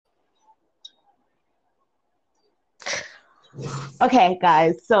Okay,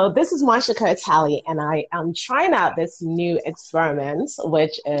 guys, so this is Marsha Curtali, and I am trying out this new experiment,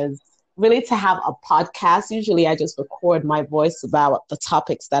 which is really to have a podcast. Usually, I just record my voice about the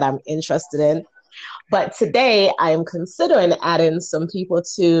topics that I'm interested in. But today, I am considering adding some people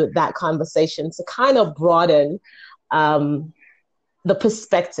to that conversation to kind of broaden um, the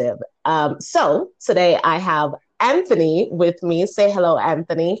perspective. So today, I have Anthony with me. Say hello,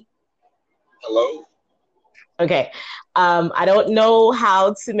 Anthony. Hello? Okay. I don't know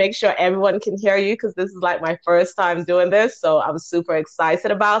how to make sure everyone can hear you because this is like my first time doing this. So I'm super excited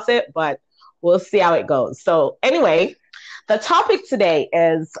about it, but we'll see how it goes. So, anyway, the topic today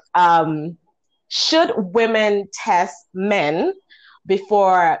is should women test men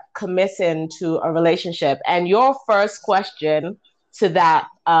before committing to a relationship? And your first question to that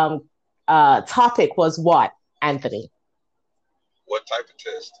topic was what, Anthony? What type of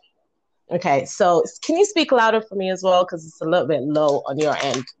test? Okay, so can you speak louder for me as well? Because it's a little bit low on your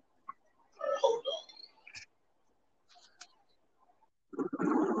end. All right, hold on.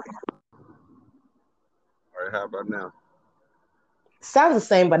 All right, how about now? Sounds the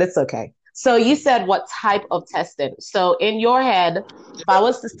same, but it's okay. So you said what type of testing? So in your head, if I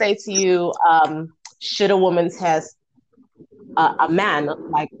was to say to you, should a woman test a man,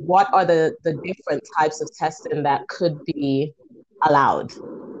 like what are the different types of testing that could be allowed?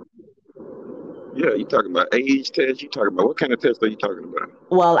 Yeah, you talking about age test? You talking about what kind of test are you talking about?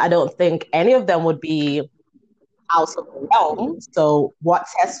 Well, I don't think any of them would be out of the realm. So what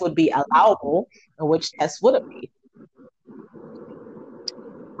tests would be allowable and which tests wouldn't be?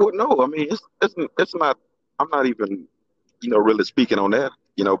 Well, no, I mean it's not. I'm not even really speaking on that.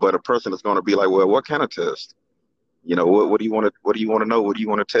 But a person is going to be like, well, what kind of test? What do you want to know? What do you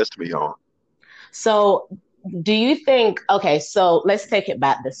want to test me on? So, do you think, okay, so let's take it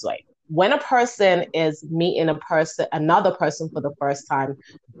back this way. When a person is meeting another person for the first time,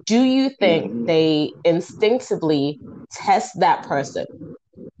 do you think Mhm. they instinctively test that person?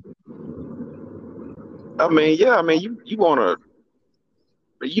 I mean, yeah, I mean you want to.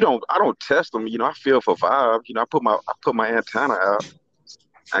 I don't test them. I feel for vibe. I put my antenna out.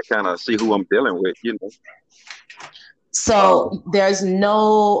 I kind of see who I'm dealing with. So, there's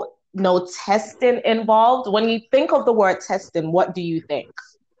no testing involved. When you think of the word testing, what do you think?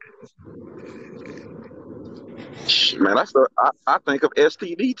 Man, I think of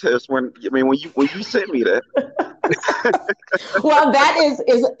STD tests when you sent me that. Well, that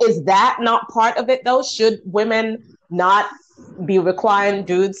is that not part of it though? Should women not be requiring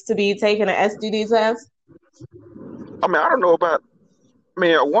dudes to be taking an STD test? I mean, I don't know about. I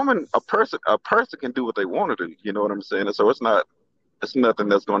mean, a person can do what they want to do. You know what I'm saying? And so it's nothing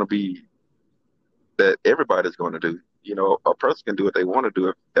that's going to be that everybody's going to do. A person can do what they want to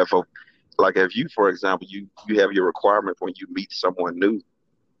do. If you, for example, you have your requirement when you meet someone new,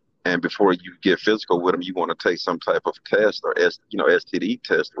 and before you get physical with them, you want to take some type of test or STD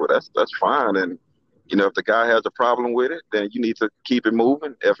test. Well, that's fine. And if the guy has a problem with it, then you need to keep it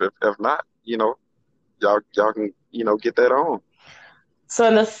moving. If not, y'all can get that on. So,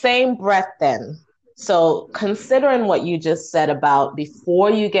 in the same breath, then, so considering what you just said about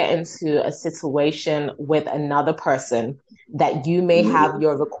before you get into a situation with another person, that you may have Mhm.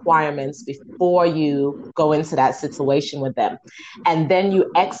 your requirements before you go into that situation with them, and then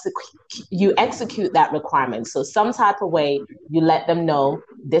you execute that requirement. So, some type of way you let them know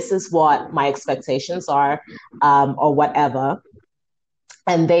this is what my expectations are, or whatever,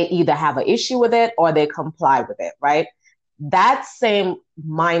 and they either have an issue with it or they comply with it, right? That same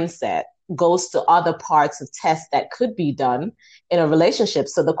mindset goes to other parts of tests that could be done in a relationship.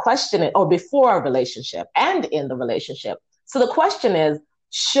 So the question is, or before a relationship and in the relationship. So the question is,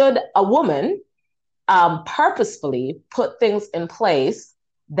 should a woman purposefully put things in place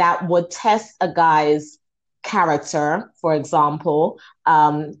that would test a guy's character, for example,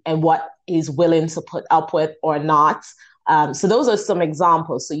 and what he's willing to put up with or not. So those are some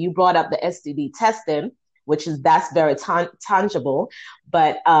examples. So you brought up the STD testing, which is that's very tangible.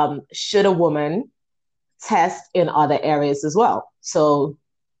 But should a woman test in other areas as well? So,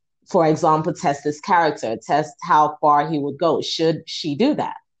 for example, test his character, test how far he would go. Should she do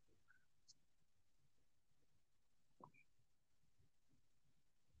that?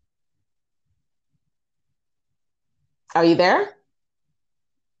 Are you there?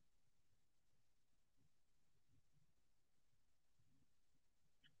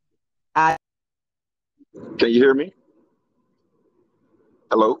 I Can you hear me?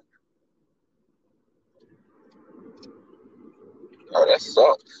 Hello? Oh, that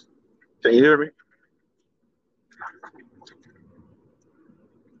sucks. Can you hear me?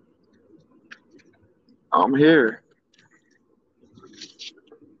 I'm here.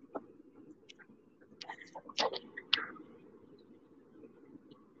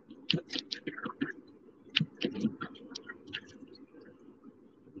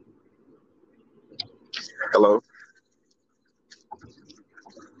 Hello.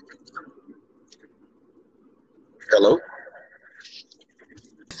 Hello.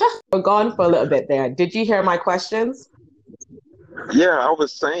 We're gone for a little bit there. Did you hear my questions? Yeah, I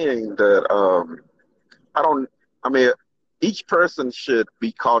was saying that I don't. I mean, each person should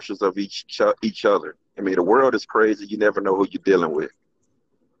be cautious of each other. I mean, the world is crazy. You never know who you're dealing with.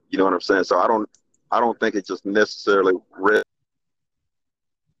 You know what I'm saying? So I don't think it's just necessarily red.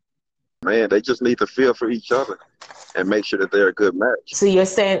 Man, they just need to feel for each other and make sure that they're a good match. So you're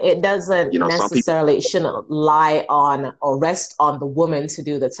saying it doesn't Some people. necessarily, it shouldn't lie on or rest on the woman to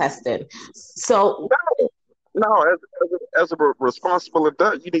do the testing. So, No, as a responsible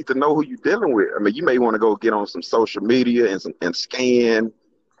adult, you need to know who you're dealing with. I mean, you may want to go get on some social media and scan.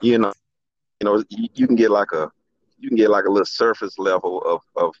 You know, you can get like a little surface level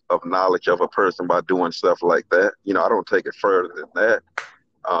of knowledge of a person by doing stuff like that. I don't take it further than that.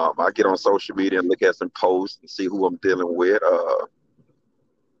 I get on social media and look at some posts and see who I'm dealing with.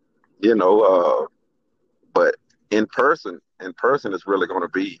 You know, but in person is really going to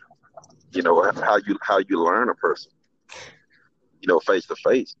be, how you learn a person. Face to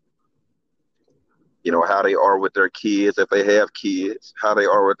face. How they are with their kids, if they have kids, how they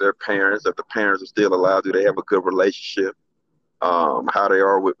are with their parents, if the parents are still alive, do they have a good relationship? How they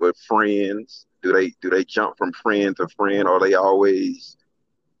are with friends. Do they jump from friend to friend? Are they always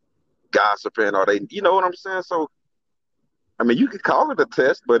gossiping? Are they, you know what I'm saying? So, I mean, you could call it a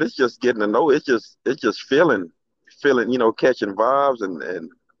test, but it's just getting to know. It's just feeling, catching vibes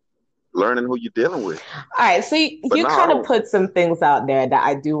and learning who you're dealing with. all right, so But you no, I kind of don't. put some things out there that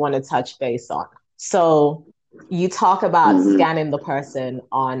I do want to touch base on. So you talk about Hmm. scanning the person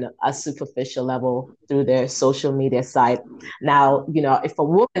on a superficial level through their social media site. Now, if a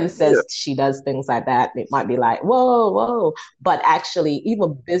woman Yeah, says she does things like that, it might be like, whoa, whoa. But actually,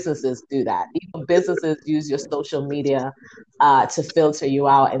 even businesses do that. Even businesses use your social media to filter you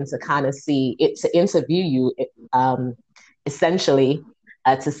out and to kind of see it, to interview you, essentially,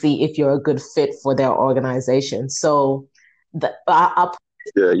 to see if you're a good fit for their organization. So, I'll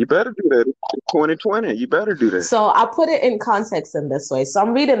yeah, you better do that. 2020, you better do that. So I'll put it in context in this way. So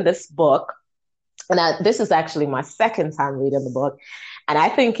I'm reading this book, and this is actually my second time reading the book, and I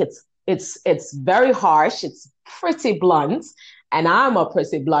think it's very harsh. It's pretty blunt, and I'm a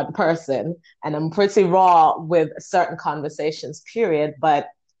pretty blunt person, and I'm pretty raw with certain conversations. Period. But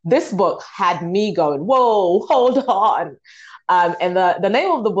this book had me going, "Whoa, hold on!" And the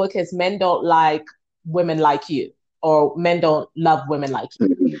name of the book is "Men Don't Like Women Like You," or "Men Don't Love Women Like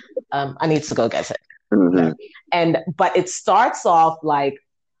You." Hmm. I need to go get it. Okay. Hmm. But it starts off like,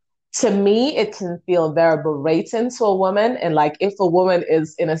 to me, it can feel very berating to a woman. And like, if a woman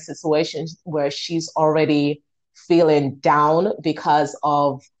is in a situation where she's already feeling down because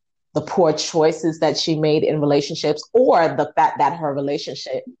of the poor choices that she made in relationships, or the fact that her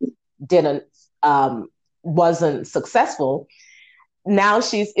relationship didn't, wasn't successful, now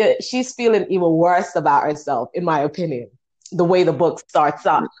she's feeling even worse about herself, in my opinion, the way the book starts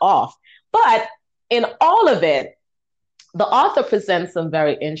off. But in all of it, the author presents some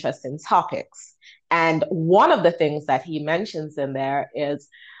very interesting topics. And one of the things that he mentions in there is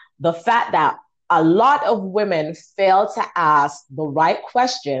the fact that a lot of women fail to ask the right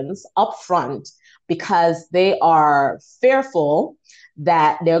questions up front because they are fearful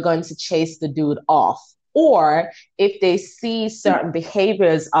that they're going to chase the dude off. Or if they see certain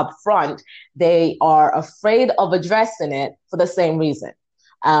behaviors up front, they are afraid of addressing it for the same reason,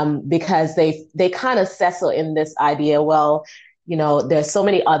 because they kind of settle in this idea, well, there's so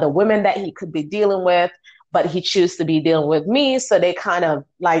many other women that he could be dealing with, but he chooses to be dealing with me. So they kind of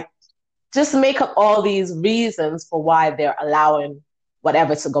like just make up all these reasons for why they're allowing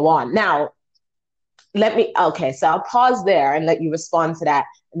whatever to go on. Now, okay, so I'll pause there and let you respond to that,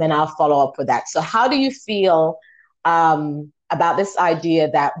 and then I'll follow up with that. So how do you feel about this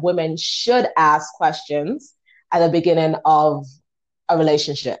idea that women should ask questions at the beginning of a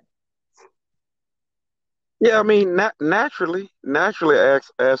relationship? Yeah, I mean, naturally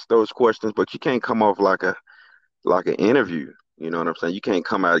ask those questions, but you can't come off like an interview. You know what I'm saying? You can't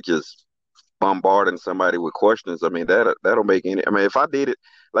come out just bombarding somebody with questions. I mean, that'll make any. I mean, if I did it,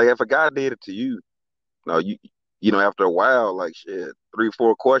 like if a guy did it to you, no, after a while, like shit, three,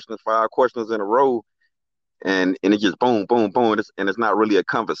 four questions, five questions in a row, and it just boom, boom, boom, and it's not really a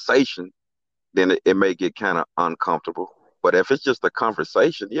conversation, then it may get kind of uncomfortable. But if it's just a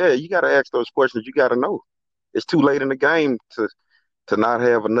conversation, yeah, you got to ask those questions. You got to know. It's too late in the game to not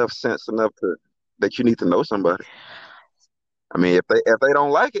have enough sense enough to that you need to know somebody. I mean, if they don't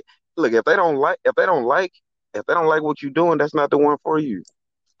like it, look, if they don't like what you're doing, that's not the one for you.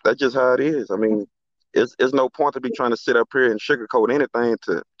 That's just how it is. I mean, It's no point to be trying to sit up here and sugarcoat anything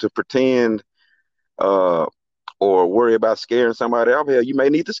to pretend uh or worry about scaring somebody off. Hell, you may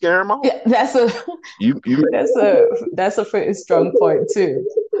need to scare them off. Yeah, that's a You may, that's a pretty strong point too.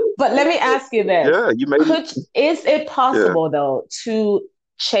 But let me ask you this. yeah, you may, Is it yeah. possible though to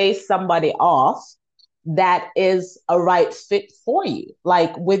chase somebody off that is a right fit for you?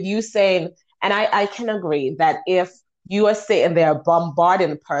 Like with you saying, and I can agree that if you are sitting there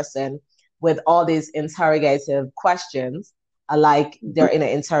bombarding a person with all these interrogative questions, like they're in an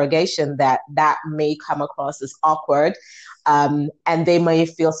interrogation, that may come across as awkward, and they may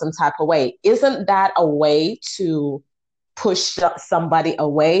feel some type of way. Isn't that a way to push somebody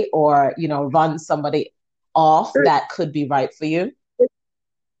away, or run somebody off It, that could be right for you?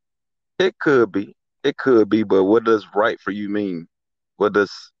 it could be. It could be, but what does right for you mean? What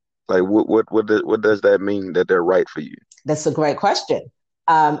does like what does that mean that they're right for you? That's a great question.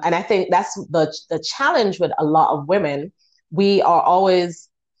 And I think that's the challenge with a lot of women. We are always,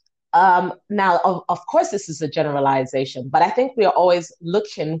 now, of course, this is a generalization, but I think we are always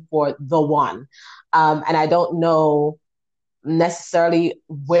looking for the one. And I don't know necessarily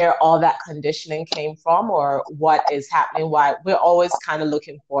where all that conditioning came from or what is happening, why we're always kind of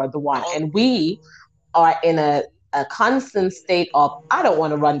looking for the one. And we are in a constant state of, I don't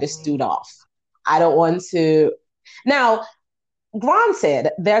want to run this dude off. I don't want to. Now, granted,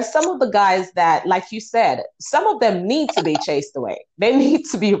 there are some of the guys that, like you said, some of them need to be chased away. They need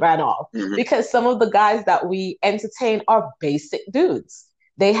to be ran off Hmm. because some of the guys that we entertain are basic dudes.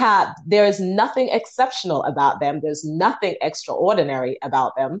 There is nothing exceptional about them. There's nothing extraordinary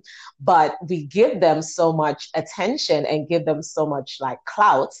about them, but we give them so much attention and give them so much like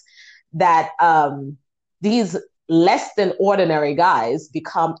clout that these less than ordinary guys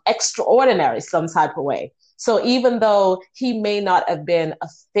become extraordinary some type of way. So even though he may not have been a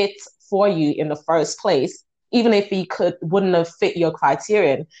fit for you in the first place, even if he wouldn't have fit your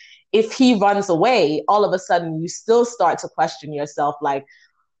criterion, if he runs away, all of a sudden you still start to question yourself, like,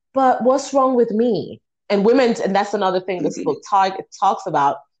 but what's wrong with me? And women, and that's another thing this book Hmm. talks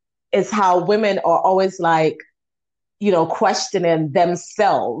about, is how women are always like, questioning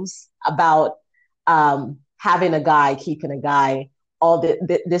themselves about having a guy, keeping a guy, all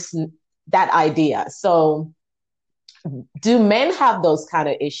this that idea. So do men have those kind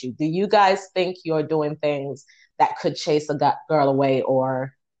of issues? Do you guys think you're doing things that could chase a girl away,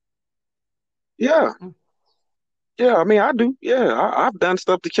 or Yeah, yeah. I mean, I do. Yeah, I've done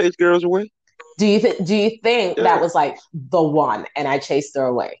stuff to chase girls away. do you think that Yeah. was like the one and I chased her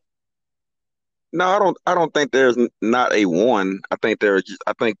away? No, I don't. I don't think there's not a one. I think there's.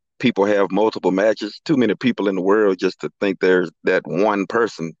 I think people have multiple matches. Too many people in the world just to think there's that one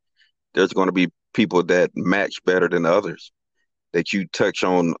person. There's going to be people that match better than others. That you touch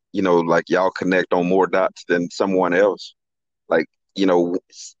on. Like y'all connect on more dots than someone else. Like you know,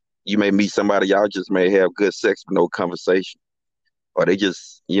 you may meet somebody y'all just may have good sex but no conversation, or they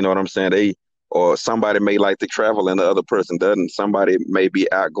just, you know what I'm saying? Or somebody may like to travel and the other person doesn't. Somebody may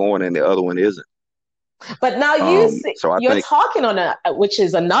be outgoing and the other one isn't. But now you see, So I you're think, talking on which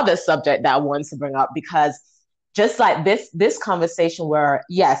is another subject that I want to bring up, because just like this conversation where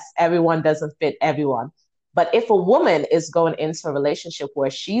yes, everyone doesn't fit everyone, but if a woman is going into a relationship where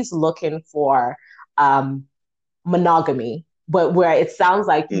she's looking for um, monogamy, but where it sounds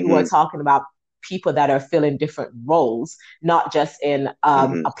like you were hmm talking about people that are filling different roles, not just in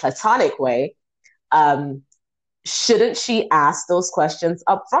hmm a platonic way. Um, shouldn't she ask those questions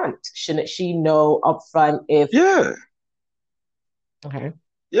up front? Shouldn't she know up front if yeah, okay.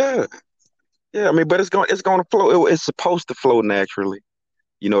 yeah, yeah. I mean, but it's going to flow. It's supposed to flow naturally.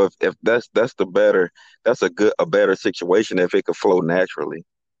 If that's the better, that's a better situation if it could flow naturally.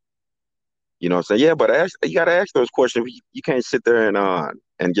 You know what I'm saying? Yeah, but you got to ask those questions. You can't sit there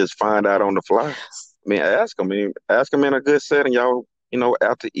and just find out on the fly. I mean, ask them. I mean, ask them in a good setting. Y'all,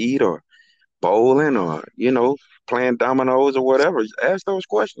 out to eat or bowling or playing dominoes or whatever. Just ask those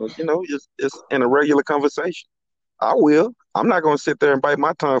questions. Just in a regular conversation. I will. I'm not gonna sit there and bite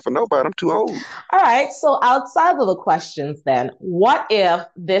my tongue for nobody. I'm too old. All right. So outside of the questions, then, what if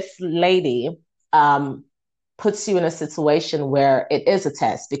this lady um, puts you in a situation where it is a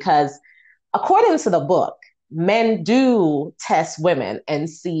test? Because according to the book, men do test women and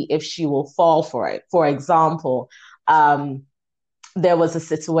see if she will fall for it. For example, um, there was a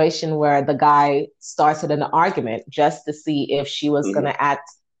situation where the guy started an argument just to see if she was going Hmm. to act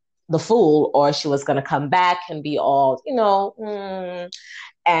the fool or she was going to come back and be all,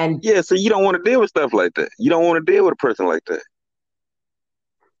 and Yeah, so you don't want to deal with stuff like that. You don't want to deal with a person like that.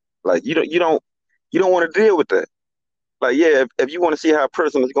 Like you don't want to deal with that. Like, yeah, if you want to see how a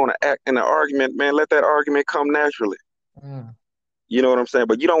person is going to act in an argument, man, let that argument come naturally. Mm. You know what I'm saying?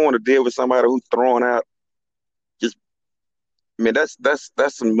 But you don't want to deal with somebody who's throwing out just, I mean, that's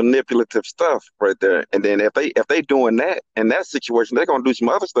some manipulative stuff right there. And then if they doing that in that situation, they're gonna do some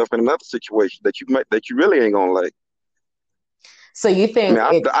other stuff in another situation that you really ain't gonna like. So you I think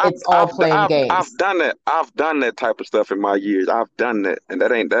mean, it's all playing I've games? done that. I've done that type of stuff in my years. I've done that, and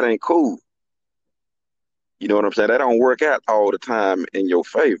that ain't cool. You know what I'm saying? That don't work out all the time in your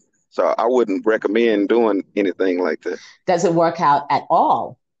favor. So I wouldn't recommend doing anything like that. Does it work out at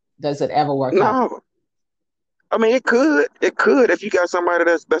all? Does it ever work out? No, I mean it could if you got somebody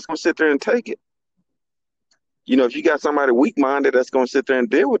that's gonna sit there and take it. You know, if you got somebody weak minded that's gonna sit there and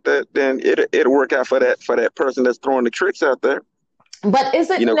deal with that, then it'll work out for that person that's throwing the tricks out there. But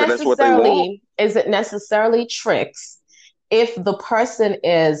You know, because that's what they want. is it necessarily tricks if the person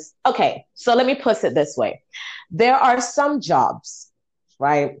is okay? So let me put it this way. There are some jobs,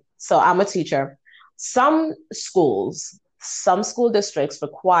 right? So I'm a teacher. Some school districts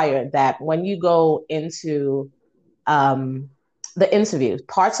require that when you go into um, the interview,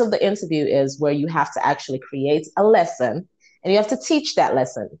 parts of the interview is where you have to actually create a lesson and you have to teach that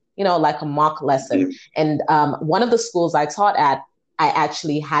lesson, like a mock lesson. Mhm. And one of the schools I taught at, I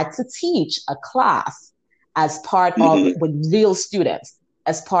actually had to teach a class as part of Mhm. with real students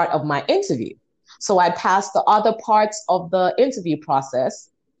as part of my interview. So I passed the other parts of the interview process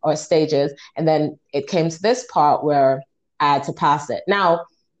or stages, and then it came to this part where I had to pass it. Now,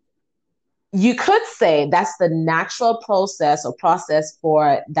 you could say that's the natural process or process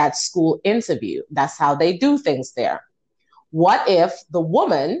for that school interview. That's how they do things there. What if the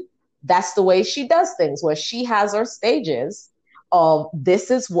woman, that's the way she does things, where she has her stages of this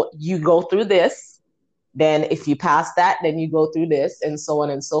is what you go through this, then if you pass that, then you go through this, and so on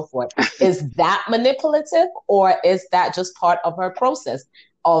and so forth. Is that manipulative, or is that just part of her process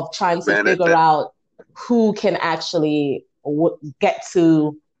of trying to Man, figure out who can actually get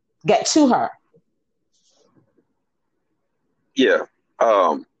to her? yeah.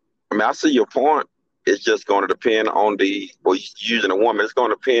 I mean, I see your point. It's just going to depend on well, using a woman. It's going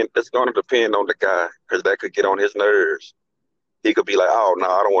to depend. It's going to depend on the guy because that could get on his nerves. He could be like, "Oh no,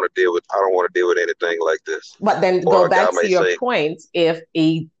 I don't want to deal with anything like this." But then Or go a guy back to may your say, point. If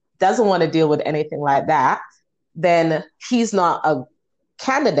he doesn't want to deal with anything like that, then he's not a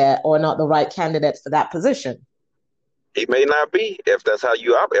candidate or not the right candidate for that position. he may not be. If that's how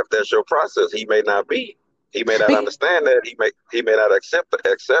you operate, if that's your process, he may not be. He may not Be- understand that. He may not accept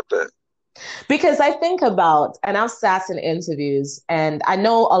that. because I think about, and I've sat in interviews, and I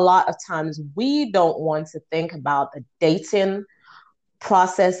know a lot of times we don't want to think about the dating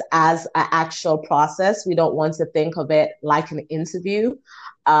process as an actual process. We don't want to think of it like an interview.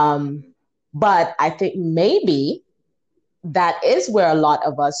 Um, but I think maybe that is where a lot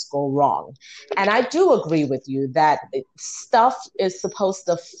of us go wrong. And I do agree with you that stuff is supposed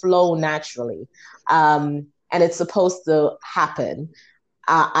to flow naturally, and it's supposed to happen.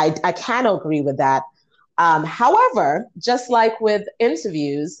 I can agree with that. However, just like with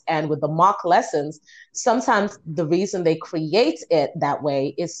interviews and with the mock lessons, sometimes the reason they create it that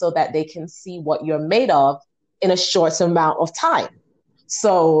way is so that they can see what you're made of in a short amount of time.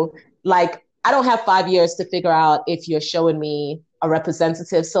 So, like, I don't have 5 years to figure out if you're showing me a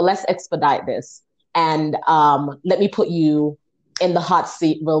representative. So let's expedite this. And let me put you in the hot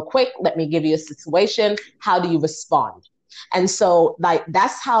seat real quick. Let me give you a situation. How do you respond? And so, like,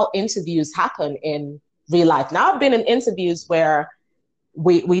 that's how interviews happen in real life. Now, I've been in interviews where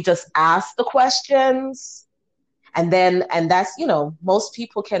we just ask the questions, and that's, most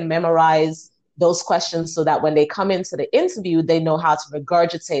people can memorize those questions so that when they come into the interview, they know how to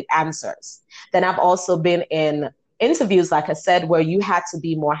regurgitate answers. Then I've also been in interviews, like I said, where you had to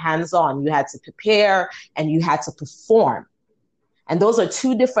be more hands-on. You had to prepare and you had to perform. And those are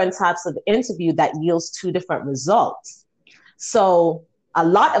two different types of interview that yields two different results. So a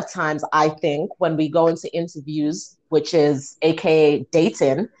lot of times, I think when we go into interviews, which is AKA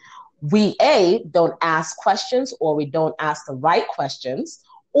dating, we don't ask questions, or we don't ask the right questions,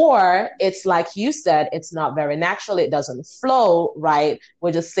 or it's like you said, it's not very natural. It doesn't flow right.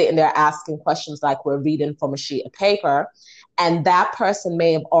 We're just sitting there asking questions like we're reading from a sheet of paper. And that person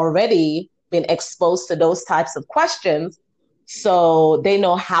may have already been exposed to those types of questions, so they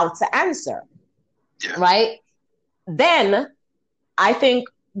know how to answer, Yeah. right? Then I think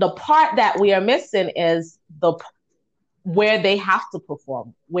the part that we are missing is the where they have to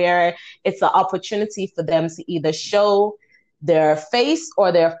perform, where it's an opportunity for them to either show their face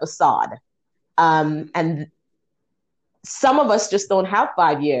or their facade. And some of us just don't have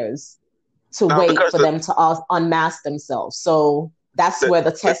 5 years to No, wait because for them to unmask themselves. So that's the where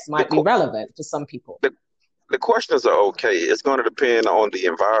the the, test the, might be relevant to some people. the, the questions are okay. It's going to depend on the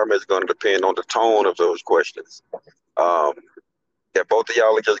environment. It's going to depend on the tone of those questions. Um, if both of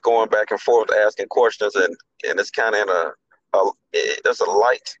y'all are just going back and forth asking questions, and it's kind of in there's a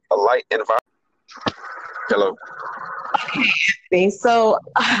light environment. Hello. So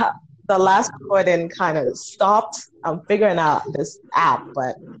the last recording kind of stopped. I'm figuring out this app,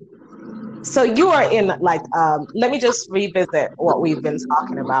 but so you are in like let me just revisit what we've been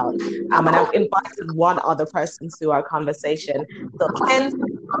talking about. And I've invited one other person to our conversation. So Ken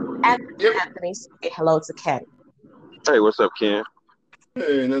and Anthony, say hello to Ken. Hey, what's up, Ken?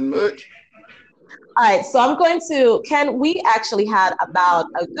 Hey, nothing much. All right, so I'm going to, Ken, we actually had about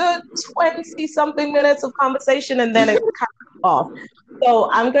a good 20 something minutes of conversation and then it kind of off. So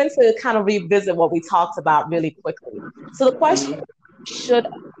I'm going to kind of revisit what we talked about really quickly. So the question, should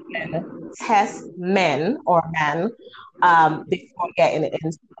women test men or men before getting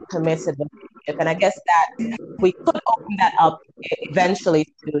into a committed relationship? And I guess that we could open that up eventually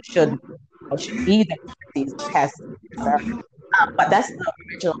to should either these tests. But that's the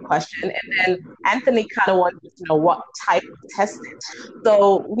original question. And then Anthony kind of wanted to know what type of testing.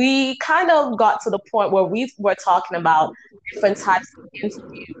 So we kind of got to the point where we were talking about different types of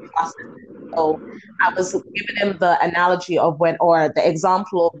interview processes. So I was giving him the analogy of the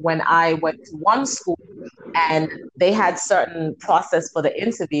example of when I went to one school and they had certain process for the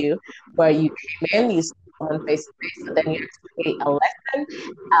interview where you came in, you on face to face, so then you had to create a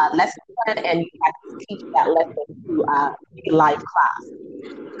lesson plan, and you had to teach that lesson to a live class.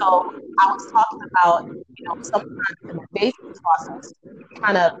 So I was talking about, sometimes in the basic process, we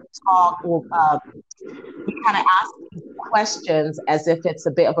kind of ask questions as if it's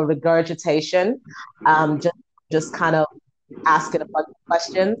a bit of a regurgitation, just kind of asking a bunch of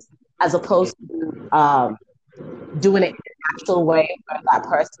questions, as opposed to doing it in an actual way where that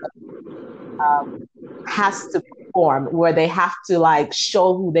person has to perform, where they have to like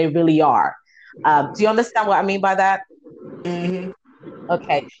show who they really are. Do you understand what I mean by that? Mm-hmm.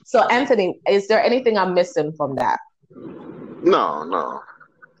 Okay. So Anthony, is there anything I'm missing from that? No.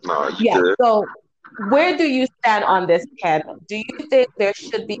 Yeah. Good. So where do you stand on this, Ken? Do you think there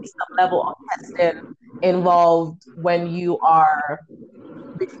should be some level of testing involved when you are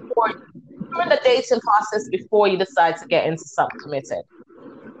during the dating process before you decide to get into something committed?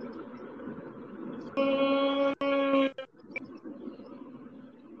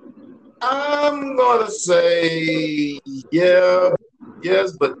 I'm gonna say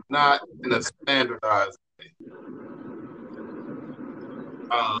yes, but not in a standardized way.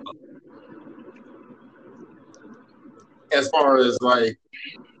 As far as like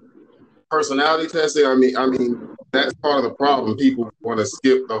personality testing, I mean that's part of the problem. People want to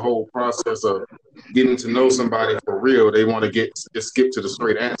skip the whole process of getting to know somebody for real. They want to just skip to the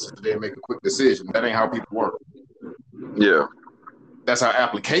straight answer, then make a quick decision. That ain't how people work. Yeah. That's how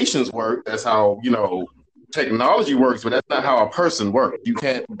applications work. That's how, technology works, but that's not how a person works. You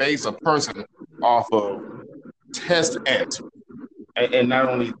can't base a person off of test answer. And not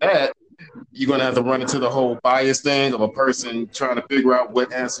only that, you're going to have to run into the whole bias thing of a person trying to figure out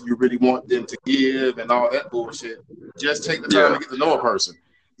what answer you really want them to give and all that bullshit. Just take the time to get to know a person.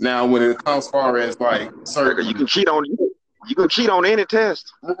 Now, when it comes far as like certain, you can cheat on any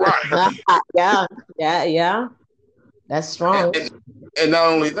test. Right. Yeah. That's strong. And not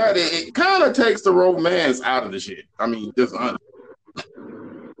only that, it kind of takes the romance out of the shit. I mean, just honestly.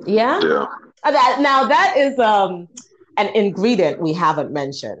 Yeah. Now that is an ingredient we haven't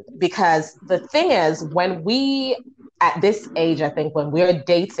mentioned, because the thing is, when we at this age, I think when we're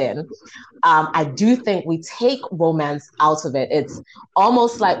dating, I do think we take romance out of it. It's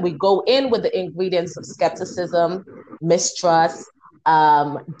almost like we go in with the ingredients of skepticism, mistrust,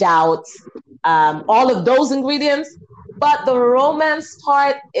 doubt, all of those ingredients. But the romance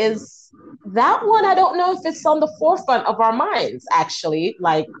part is that one. I don't know if it's on the forefront of our minds, actually,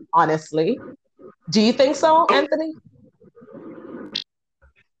 like, honestly. Do you think so, Anthony?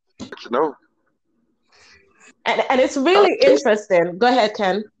 No. And it's really interesting. Go ahead,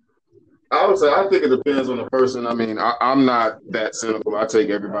 Ken. I would say I think it depends on the person. I mean, I'm not that cynical. I take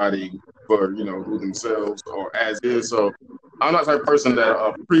everybody for who themselves or as is. So I'm not the type of person that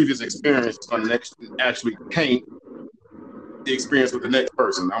a previous experience is going to actually paint the experience with the next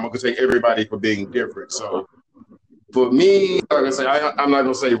person. I'm going to take everybody for being different. So for me, like I say, I'm not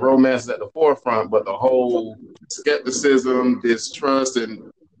going to say romance is at the forefront, but the whole skepticism, distrust,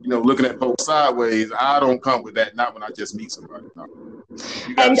 and looking at folks sideways, I don't come with that. Not when I just meet somebody. No.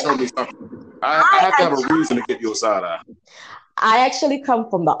 You got to show me something. I have to have a reason to get your side eye. I actually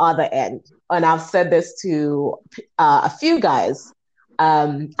come from the other end. and I've said this to a few guys,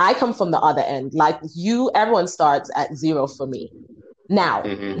 I come from the other end. Like you, everyone starts at 0 for me. Now,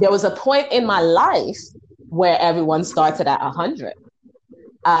 there was a point in my life where everyone started at 100.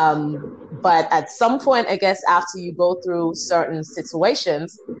 But at some point, I guess, after you go through certain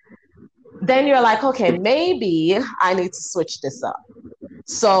situations, then you're like, okay, maybe I need to switch this up.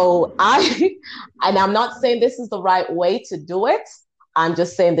 So and I'm not saying this is the right way to do it. I'm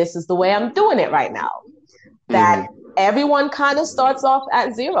just saying this is the way I'm doing it right now. That everyone kind of starts off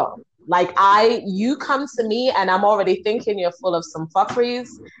at 0. Like you come to me and I'm already thinking you're full of some fuckeries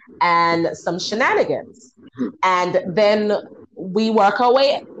and some shenanigans. And then we work our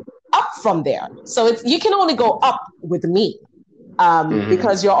way up from there. So you can only go up with me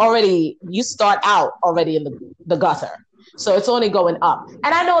because you start out already in the gutter. So it's only going up.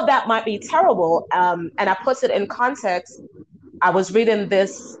 And I know that might be terrible. And I put it in context. I was reading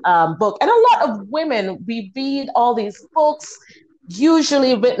this book, and a lot of women, we read all these books,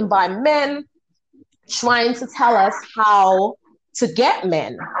 usually written by men, trying to tell us how to get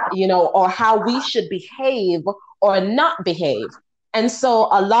men, or how we should behave or not behave. And so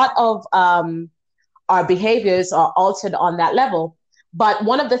a lot of our behaviors are altered on that level. But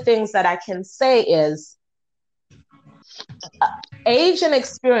one of the things that I can say is age and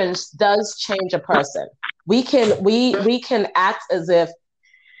experience does change a person. We can act as if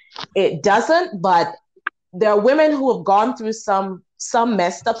it doesn't, but there are women who have gone through some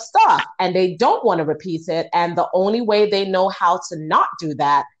messed up stuff and they don't want to repeat it. And the only way they know how to not do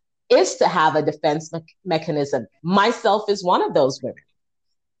that is to have a defense mechanism. Myself is one of those women.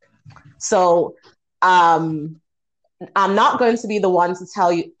 So I'm not going to be the one to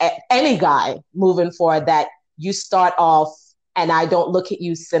tell you, any guy moving forward, that you start off and I don't look at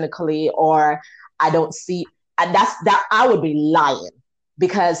you cynically, or I don't see, and that I would be lying,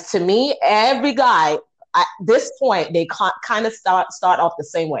 because to me, every guy at this point, they kind of start off the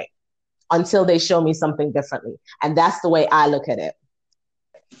same way until they show me something differently. And that's the way I look at it.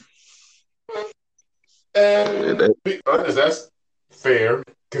 And to be honest, that's fair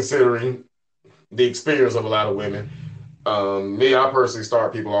considering the experience of a lot of women. Me, I personally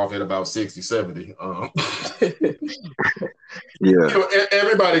start people off at about 60, 70. Yeah.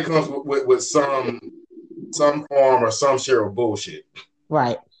 Everybody comes with some form or some share of bullshit.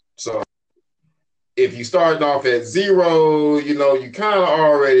 Right. So if you start off at 0, you kind of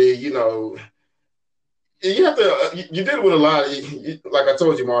already, you have to, you deal with a lot. Like I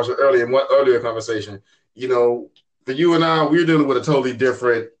told you, Marshall, earlier in one earlier conversation, for you and I, we're dealing with a totally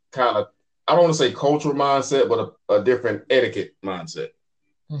different kind of, I don't want to say cultural mindset, but a different etiquette mindset.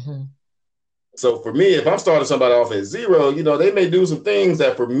 Mm-hmm. So for me, if I'm starting somebody off at 0, they may do some things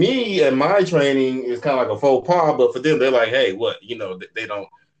that for me and my training is kind of like a faux pas, but for them, they're like, hey, what? They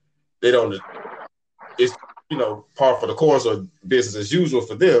don't, it's, par for the course or business as usual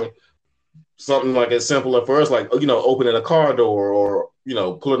for them. Something like as simple as for us, like, opening a car door or,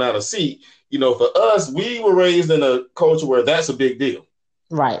 pulling out a seat. For us, we were raised in a culture where that's a big deal.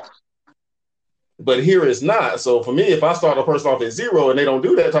 Right. But here it's not. So for me, if I start a person off at 0 and they don't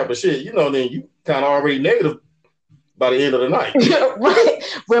do that type of shit, then you kind of already negative by the end of the night. Right.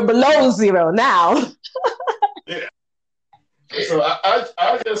 We're below 0 now. Yeah. So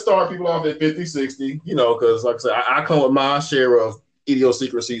I just start people off at 50, 60, because like I said, I come with my share of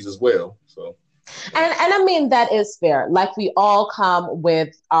idiosyncrasies as well. So. And I mean, that is fair. Like, we all come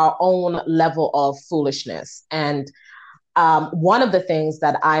with our own level of foolishness. And one of the things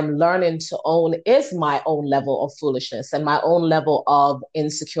that I'm learning to own is my own level of foolishness and my own level of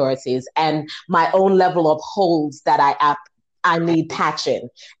insecurities and my own level of holes that I need patching.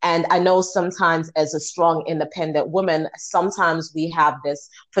 And I know sometimes as a strong, independent woman, sometimes we have this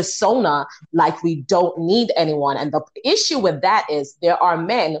persona like we don't need anyone. And the issue with that is there are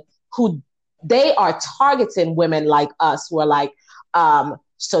men who they are targeting women like us who are like,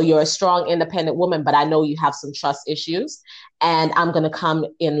 so you're a strong, independent woman, but I know you have some trust issues. And I'm going to come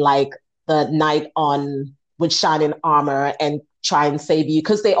in like the knight with shining armor and try and save you,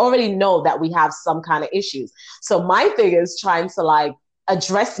 because they already know that we have some kind of issues. So my thing is trying to like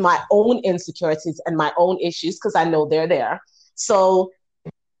address my own insecurities and my own issues, because I know they're there. So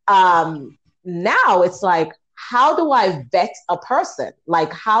now it's like, how do I vet a person?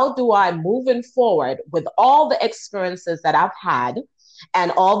 Like, how do I, moving forward with all the experiences that I've had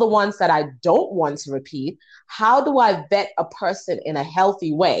and all the ones that I don't want to repeat, how do I vet a person in a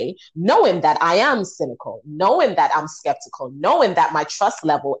healthy way, knowing that I am cynical, knowing that I'm skeptical, knowing that my trust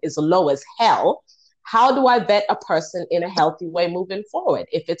level is low as hell? How do I vet a person in a healthy way moving forward?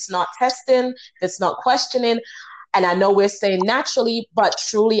 If it's not testing, if it's not questioning, And I know we're saying naturally, but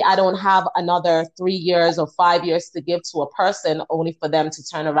truly, I don't have another 3 years or 5 years to give to a person only for them to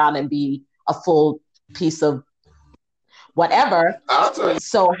turn around and be a full piece of whatever. I'll tell you,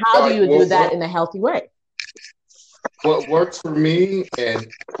 so how do you do that in a healthy way? What works for me and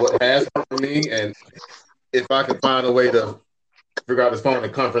what has worked for me, and if I could find a way to figure out this phone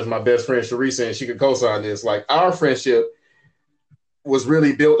at conference, my best friend Sharisa, and she could co-sign this, like our friendship was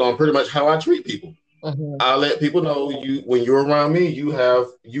really built on pretty much how I treat people. Mm-hmm. I let people know when you're around me,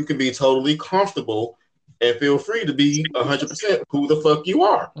 you can be totally comfortable and feel free to be 100% who the fuck you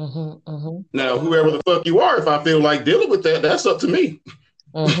are. Mm-hmm, mm-hmm. Now, whoever the fuck you are, if I feel like dealing with that, that's up to me.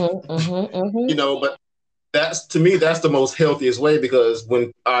 Mm-hmm, mm-hmm, mm-hmm. But that's, to me, that's the most healthiest way, because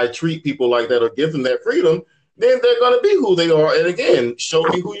when I treat people like that or give them that freedom, then they're going to be who they are. And again, show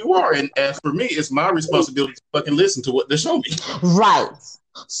me who you are. And as for me, it's my responsibility to fucking listen to what they show me. Right.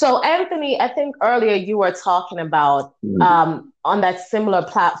 So, Anthony, I think earlier you were talking about on that similar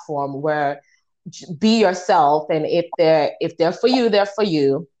platform where be yourself, and if they're for you, they're for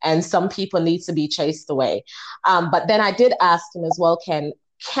you, and some people need to be chased away. But then I did ask him as well,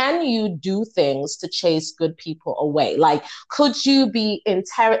 can you do things to chase good people away? Like, could you be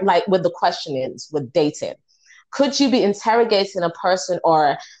like with the question is with dating, could you be interrogating a person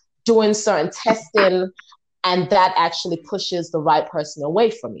or doing certain testing, and that actually pushes the right person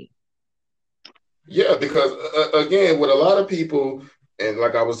away from you? Yeah, because again, with a lot of people, and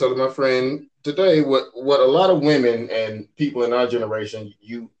like I was telling my friend today, what a lot of women and people in our generation,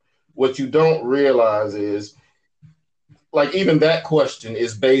 what you don't realize is, like, even that question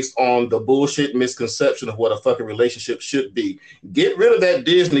is based on the bullshit misconception of what a fucking relationship should be. Get rid of that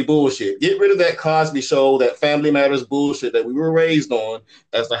Disney bullshit. Get rid of that Cosby Show, that Family Matters bullshit that we were raised on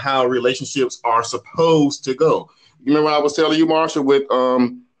as to how relationships are supposed to go. You remember I was telling you, Marsha, with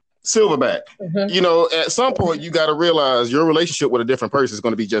Silverback? Mm-hmm. At some point, you got to realize your relationship with a different person is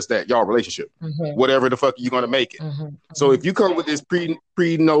going to be just that, y'all relationship. Mm-hmm. Whatever the fuck you're going to make it. Mm-hmm. So if you come with this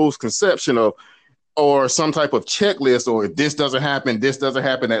pre-nosed conception of, or some type of checklist, or if this doesn't happen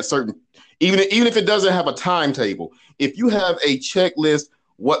at certain, even if it doesn't have a timetable, if you have a checklist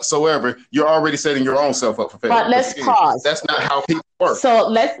whatsoever, you're already setting your own self up for failure. But let's pause. That's not how people work. So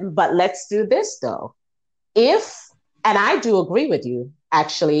let's do this though. And I do agree with you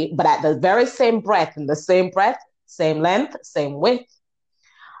actually, but at the very same breath, same length, same width,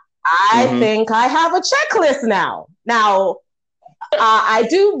 I think I have a checklist now. Now, I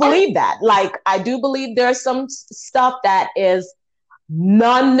do believe that. Like, I do believe there's some stuff that is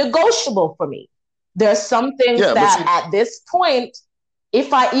non-negotiable for me. There's some things at this point,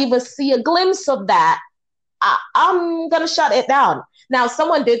 if I even see a glimpse of that, I'm going to shut it down. Now,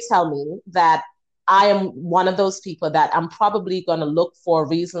 someone did tell me that I am one of those people that I'm probably going to look for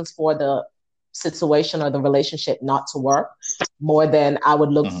reasons for the situation or the relationship not to work more than I would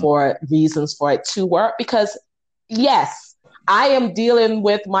look for reasons for it to work. Because, yes, I am dealing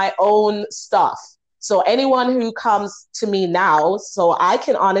with my own stuff. So anyone who comes to me now, so I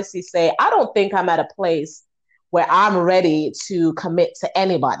can honestly say, I don't think I'm at a place where I'm ready to commit to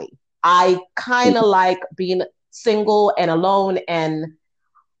anybody. I kind of like being single and alone and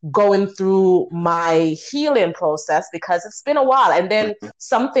going through my healing process, because it's been a while. And then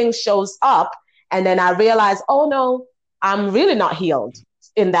something shows up and then I realize, oh no, I'm really not healed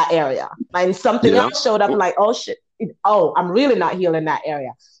in that area. And something else showed up, like, oh shit. I'm really not healed in that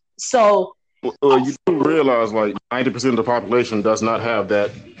area. So you do realize, like, 90% of the population does not have that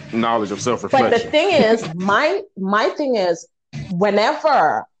knowledge of self-reflection. But the thing is, my thing is,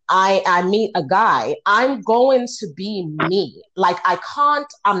 whenever I meet a guy, I'm going to be me. Like,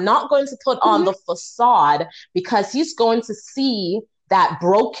 I'm not going to put on the facade, because he's going to see that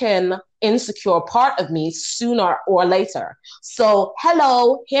broken, insecure part of me sooner or later. So,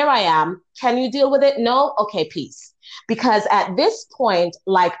 hello, here I am. Can you deal with it? No? Okay, peace. Because at this point,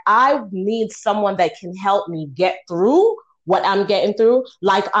 like, I need someone that can help me get through what I'm getting through,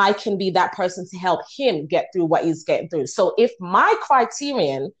 like I can be that person to help him get through what he's getting through. So if my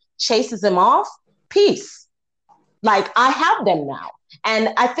criterion chases him off, peace. Like, I have them now. And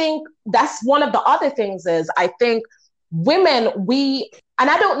I think that's one of the other things is, I think women, and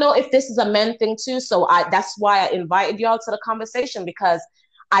I don't know if this is a men thing too, so that's why I invited y'all to the conversation, because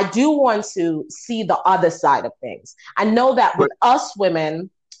I do want to see the other side of things. I know that with us women,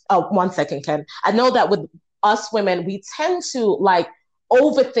 1 second, Ken. I know that with us women, we tend to like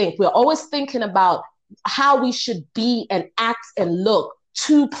overthink. We're always thinking about how we should be and act and look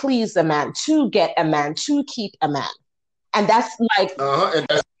to please a man, to get a man, to keep a man. And that's like, go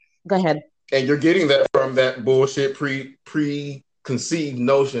ahead. And you're getting that from that bullshit preconceived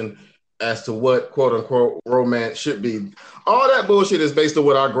notion as to what quote unquote romance should be. All that bullshit is based on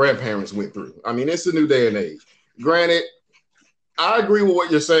what our grandparents went through. I mean, it's a new day and age. Granted, I agree with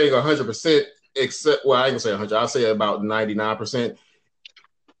what you're saying 100%, except, well, I ain't gonna say 100, I'll say about 99%.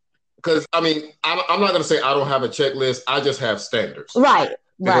 Because, I mean, I'm not gonna say I don't have a checklist, I just have standards. Right.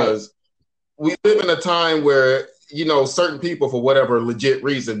 Because we live in a time where, you know, certain people, for whatever legit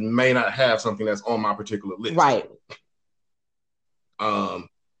reason, may not have something that's on my particular list. Right.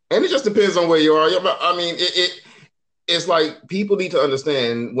 And it just depends on where you are. I mean, it's like people need to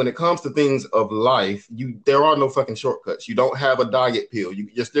understand when it comes to things of life, there are no fucking shortcuts. You don't have a diet pill.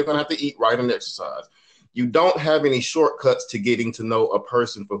 You're still gonna have to eat right and exercise. You don't have any shortcuts to getting to know a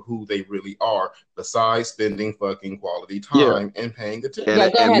person for who they really are, besides spending fucking quality time and paying attention. Yeah,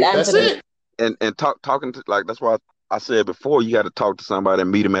 go ahead, that's it. And talking to, like, that's why I said before, you got to talk to somebody and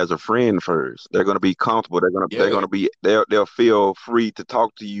meet them as a friend first. They're going to be comfortable. They'll feel free to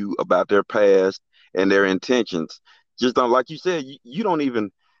talk to you about their past and their intentions. Just don't, like you said, you don't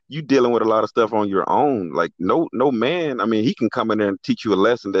even, you dealing with a lot of stuff on your own. Like no man, I mean, he can come in there and teach you a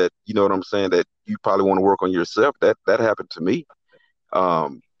lesson that, you know what I'm saying, that you probably want to work on yourself. That happened to me.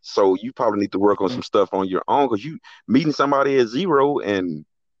 So you probably need to work on some stuff on your own, because you meeting somebody at zero and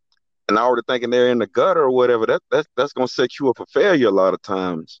already thinking they're in the gutter or whatever, that's gonna set you up for failure a lot of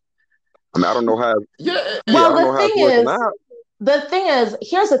times. I mean, I don't know how. The thing is,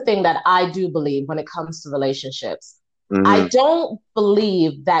 here's the thing that I do believe when it comes to relationships. Mm-hmm. I don't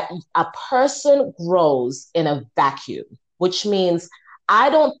believe that a person grows in a vacuum, which means I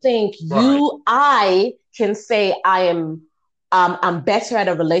don't think I can say I'm better at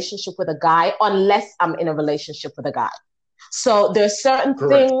a relationship with a guy unless I'm in a relationship with a guy. So there's certain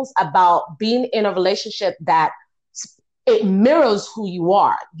things about being in a relationship that it mirrors who you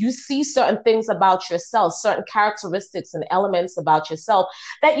are. You see certain things about yourself, certain characteristics and elements about yourself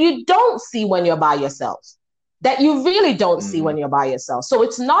that you don't see when you're by yourself, that you really don't see when you're by yourself. So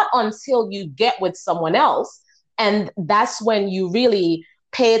it's not until you get with someone else, and that's when you really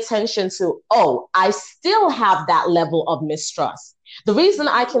pay attention to, oh, I still have that level of mistrust. The reason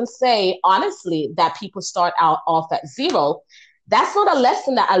I can say, honestly, that people start out off at zero, that's not a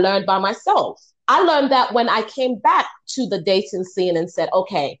lesson that I learned by myself. I learned that when I came back to the dating scene and said,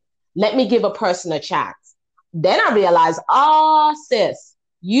 okay, let me give a person a chance. Then I realized, sis,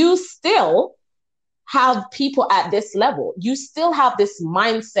 you still have people at this level. You still have this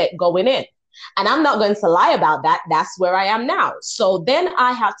mindset going in. And I'm not going to lie about that. That's where I am now. So then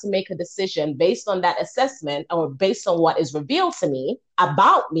I have to make a decision based on that assessment, or based on what is revealed to me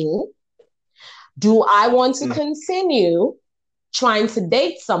about me. Do I want to continue trying to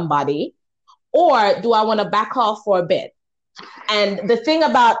date somebody, or do I want to back off for a bit? And the thing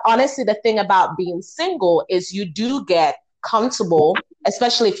about being single is you do get comfortable,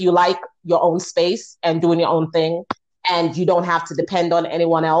 especially if you like your own space and doing your own thing, and you don't have to depend on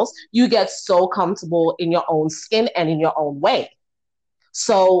anyone else. You get so comfortable in your own skin and in your own way.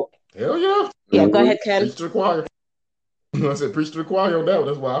 So, hell yeah. Yeah, go ahead, Ken. Preach to the choir. I said preach to the choir on that one.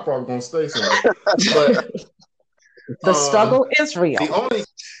 That's why I'm probably going to stay somewhere. But the struggle is real.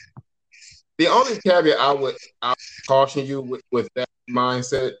 The only caveat I would caution you with that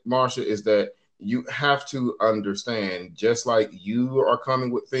mindset, Marsha, is that you have to understand, just like you are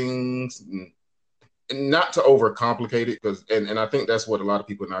coming with things, and not to overcomplicate it, because and I think that's what a lot of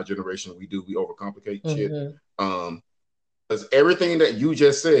people in our generation we do. We overcomplicate shit. Because everything that you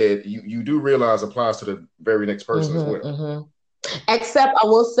just said, you do realize applies to the very next person as well. Except I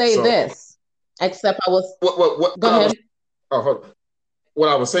will say this. Except I was go ahead. What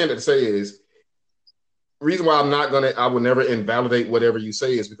I was saying to say is, reason why I will never invalidate whatever you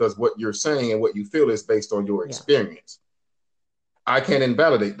say is because what you're saying and what you feel is based on your experience. I can't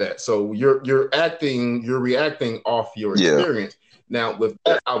invalidate that. So you're reacting off your experience. Now, with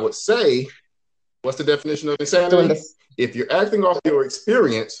that, I would say, what's the definition of insanity? If you're acting off your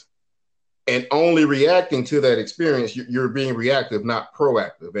experience and only reacting to that experience, you're being reactive, not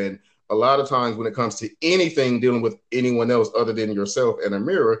proactive. And a lot of times when it comes to anything dealing with anyone else other than yourself and a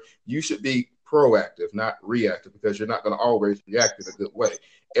mirror, you should be proactive, not reactive, because you're not going to always react in a good way.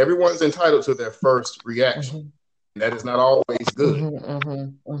 Everyone's entitled to their first reaction. That is not always good.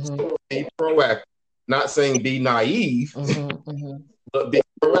 So be proactive. Not saying be naive, but be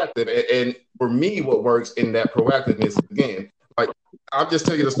proactive. And for me, what works in that proactiveness, again, like I'll just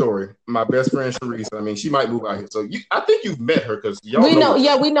tell you the story. My best friend Sharice, I mean, she might move out here. So I think you've met her because y'all know.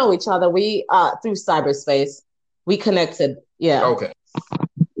 We know each other. We through cyberspace. We connected. Yeah. Okay.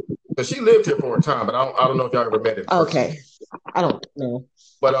 So she lived here for a time, but I don't know if y'all ever met her. Okay. I don't know.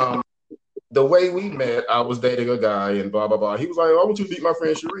 But the way we met, I was dating a guy and blah blah blah. He was like, "I want you to meet my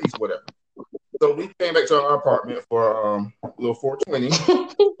friend Sharice, whatever." So we came back to our apartment for a little 420,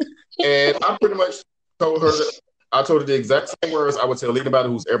 and I pretty much told her that I told her the exact same words I would tell anybody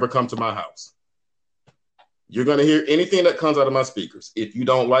who's ever come to my house. You're gonna hear anything that comes out of my speakers. If you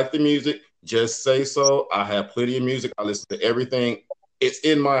don't like the music, just say so. I have plenty of music. I listen to everything. It's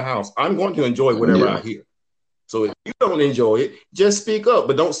in my house. I'm going to enjoy whatever I hear. So if you don't enjoy it, just speak up,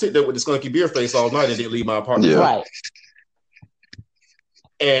 but don't sit there with the skunky beer face all night and then leave my apartment. Right.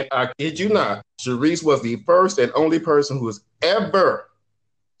 And I kid you not, Sharice was the first and only person who has ever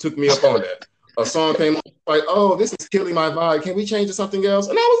took me up on that. A song came on, like, "Oh, this is killing my vibe. Can we change to something else?"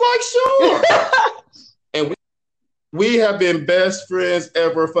 And I was like, "Sure." And we have been best friends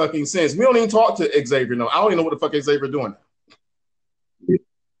ever fucking since. We don't even talk to Xavier now. I don't even know what the fuck Xavier doing now.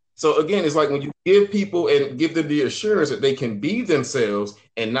 So again, it's like when you give people and give them the assurance that they can be themselves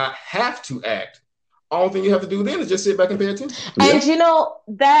and not have to act, all thing you have to do then is just sit back and pay attention. And you know,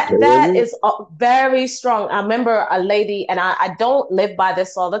 that is very strong. I remember a lady, and I don't live by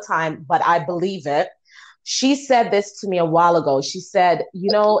this all the time, but I believe it. She said this to me a while ago. She said,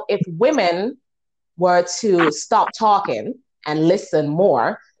 you know, if women were to stop talking and listen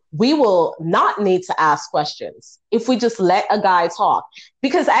more, we will not need to ask questions if we just let a guy talk.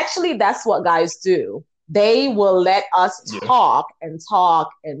 Because actually that's what guys do. They will let us talk and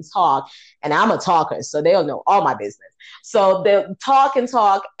talk and talk. And I'm a talker, so they'll know all my business. So they'll talk and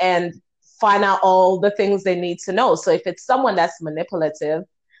talk and find out all the things they need to know. So if it's someone that's manipulative,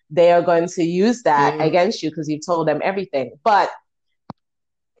 they are going to use that against you because you've told them everything. But,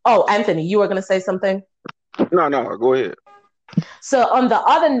 oh, Anthony, you were going to say something? No, go ahead. So on the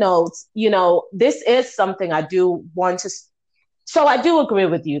other note, you know, this is something I do want to... So I do agree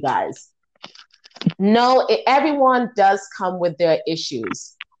with you guys. No, everyone does come with their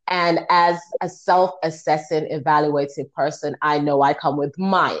issues. And as a self-assessing, evaluative person, I know I come with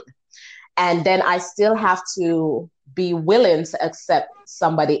mine. And then I still have to be willing to accept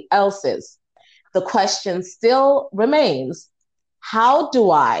somebody else's. The question still remains, how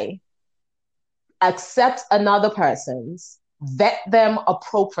do I accept another person's, vet them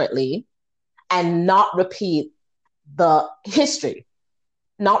appropriately, and not repeat the history?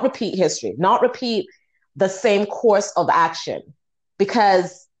 Not repeat the same course of action.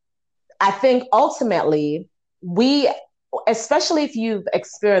 Because I think ultimately we, especially if you've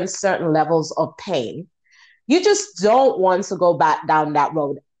experienced certain levels of pain, you just don't want to go back down that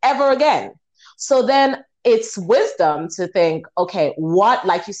road ever again. So then it's wisdom to think, okay, what,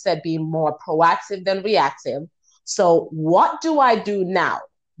 like you said, being more proactive than reactive. So what do I do now?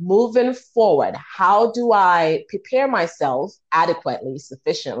 Moving forward, how do I prepare myself adequately,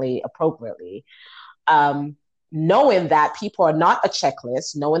 sufficiently, appropriately, knowing that people are not a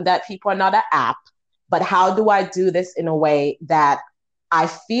checklist, knowing that people are not an app, but how do I do this in a way that I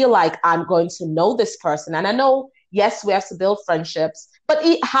feel like I'm going to know this person? And I know, yes, we have to build friendships, but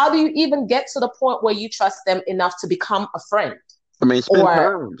how do you even get to the point where you trust them enough to become a friend? I mean, spend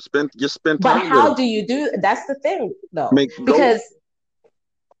time. Spend time. But how do you do? That's the thing, though, because.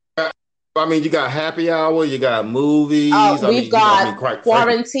 I mean, you got happy hour, you got movies. We've got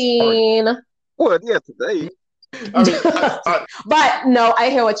quarantine. Well, yeah, today. I mean, but no, I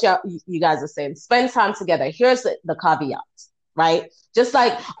hear what you guys are saying. Spend time together. Here's the caveat, right? Just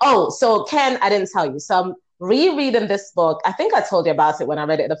like, so Ken, I didn't tell you. So I'm rereading this book. I think I told you about it when I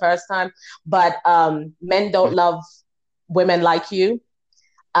read it the first time, but Men Don't Love Women Like You.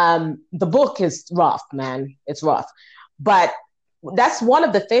 The book is rough, man. It's rough. But that's one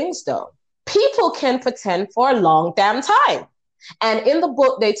of the things, though. People can pretend for a long damn time. And in the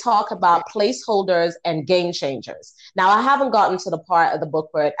book, they talk about placeholders and game changers. Now, I haven't gotten to the part of the book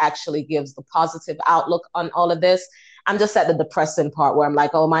where it actually gives the positive outlook on all of this. I'm just at the depressing part where I'm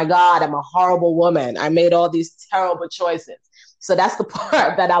like, oh my God, I'm a horrible woman. I made all these terrible choices. So that's the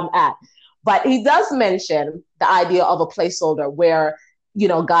part that I'm at. But he does mention the idea of a placeholder where, you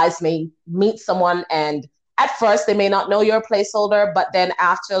know, guys may meet someone and at first they may not know you're a placeholder, but then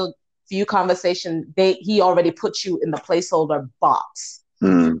after few conversations, he already put you in the placeholder box,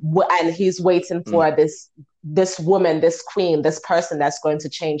 and he's waiting for this woman, this queen, this person that's going to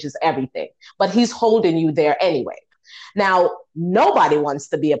change his everything. But he's holding you there anyway. Now, nobody wants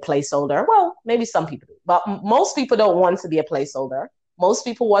to be a placeholder. Well, maybe some people do, but most people don't want to be a placeholder. Most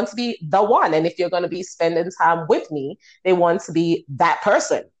people want to be the one. And if you're going to be spending time with me, they want to be that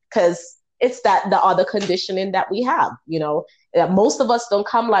person, because it's that the other conditioning that we have, you know. Most of us don't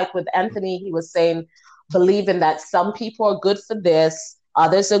come, like with Anthony, he was saying, believing that some people are good for this,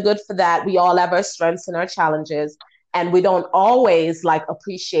 others are good for that. We all have our strengths and our challenges, and we don't always like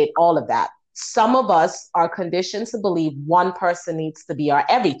appreciate all of that. some of us are conditioned to believe one person needs to be our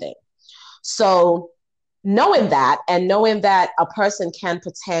everything. So knowing that, and knowing that a person can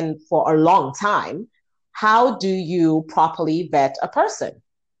pretend for a long time, how do you properly vet a person?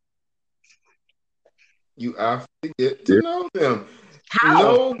 You have to get to know them. How?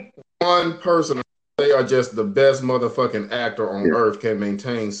 No one person, they are just the best motherfucking actor on earth, can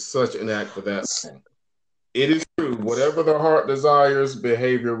maintain such an act for that long. It is true. Whatever the heart desires,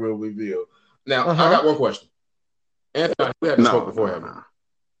 behavior will reveal. Now, I got one question. Anthony, we haven't spoken before, have we?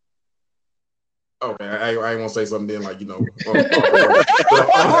 Okay, I ain't gonna say something then, like, you know.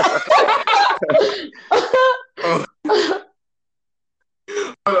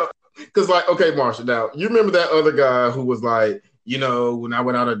 Because, like, okay, Marsha, now, you remember that other guy who was like, you know, when I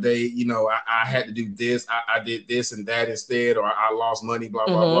went on a date, you know, I had to do this, I did this and that instead, or I lost money, blah,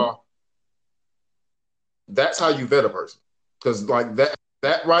 blah, blah. That's how you vet a person. Because, like, that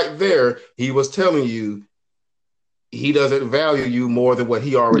right there, he was telling you he doesn't value you more than what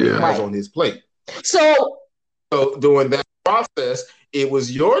he already has on his plate. So during that process, it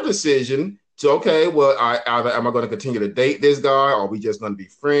was your decision to, okay, well, either am I going to continue to date this guy? Or are we just going to be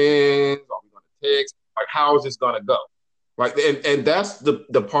friends? Are we going to text? Like, how is this going to go? Like, and that's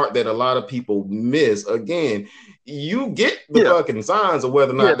the part that a lot of people miss. Again, you get the fucking signs of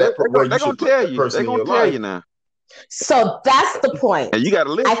whether or not they're going to tell you. They're going to tell you now. So that's the point. And you got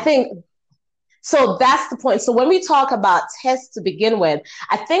to listen. I think. So that's the point. So when we talk about tests to begin with,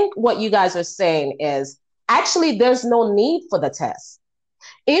 I think what you guys are saying is actually there's no need for the test.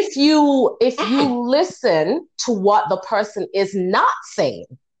 If you listen to what the person is not saying,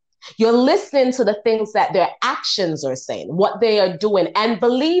 you're listening to the things that their actions are saying, what they are doing, and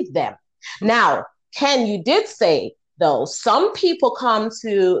believe them. Now, Ken, you did say, though, some people come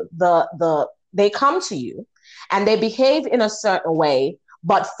to they come to you and they behave in a certain way,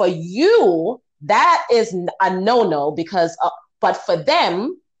 but for you, that is a no-no because, but for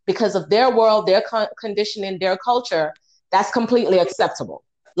them, because of their world, their conditioning, their culture, that's completely acceptable.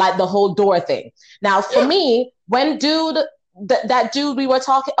 Like the whole door thing. Now, for me, when that dude we were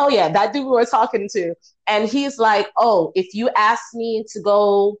talking to, and he's like, oh, if you ask me to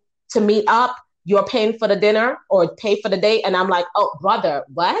go to meet up, you're paying for the dinner or pay for the date. And I'm like, oh, brother,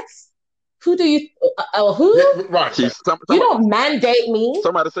 what? Who do you, who? Yeah, right. You don't mandate me.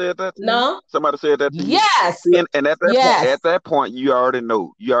 Somebody said that to No. you? Somebody said that to you? Yes. And at that point, you already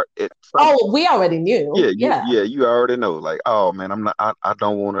know. We already knew. Yeah. You already know. Like, oh man, I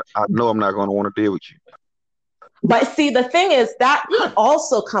know I'm not going to want to deal with you. But see, the thing is that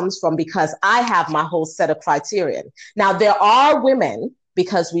also comes from because I have my whole set of criterion. Now, there are women,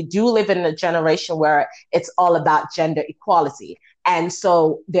 because we do live in a generation where it's all about gender equality. And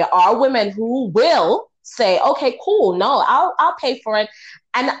so there are women who will say, okay, cool. No, I'll pay for it.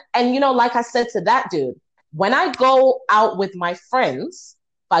 And, you know, like I said to that dude, when I go out with my friends,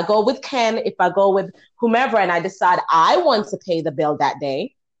 if I go with Ken, if I go with whomever, and I decide I want to pay the bill that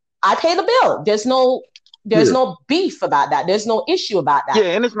day, I pay the bill. There's no beef about that. There's no issue about that.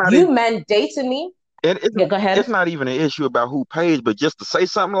 Yeah. And it's not men dating me. Go ahead. It's not even an issue about who pays, but just to say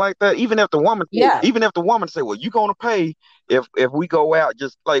something like that, even if the woman say, well, you're gonna pay if we go out,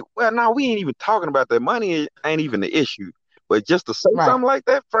 just like, well, no, we ain't even talking about that. Money ain't even the issue. But just to say something like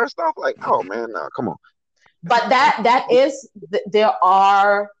that, first off, like, oh man, no, come on. But there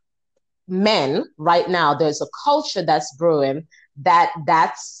are men right now, there's a culture that's brewing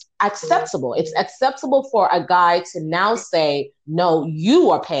that's acceptable. It's acceptable for a guy to now say, no, you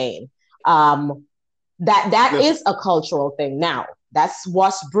are paying. That is a cultural thing now. That's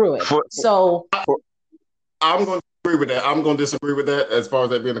what's brewing. I'm going to agree with that. I'm going to disagree with that as far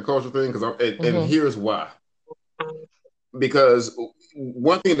as that being a cultural thing, and here's why. Because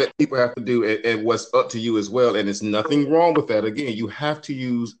one thing that people have to do, and what's up to you as well, and there's nothing wrong with that. Again, you have to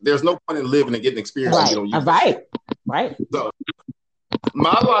use. There's no point in living and getting experience. Right. You don't use Right. So,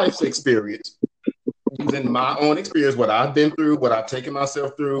 my life's experience, using my own experience, what I've been through, what I've taken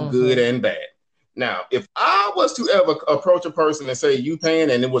myself through, good and bad. Now, if I was to ever approach a person and say you paying,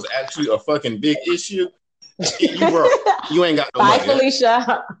 and it was actually a fucking big issue, you broke. You ain't got no money. Bye,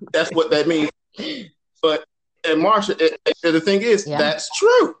 Felicia. That's what that means. But and Marsha, the thing is, that's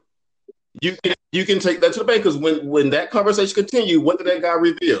true. You can take that to the bank, because when that conversation continued, what did that guy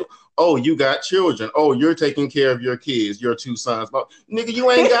reveal? Oh, you got children. Oh, you're taking care of your kids, your 2 sons. But, nigga, you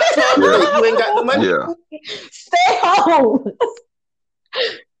ain't got time. You ain't got the money. Yeah. Stay home.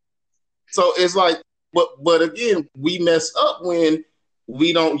 So it's like, but again, we mess up when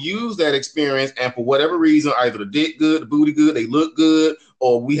we don't use that experience, and for whatever reason, either the dick good, the booty good, they look good,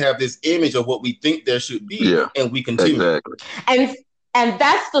 or we have this image of what we think there should be, and we continue. Exactly. And And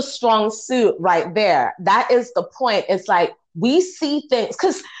that's the strong suit right there. That is the point. It's like we see things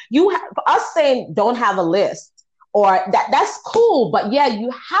because us saying don't have a list or that's cool, but yeah,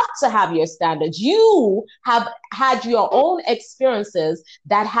 you have to have your standards. You have had your own experiences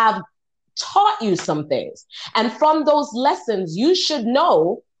that have taught you some things. And from those lessons, you should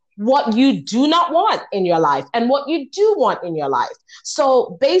know what you do not want in your life and what you do want in your life.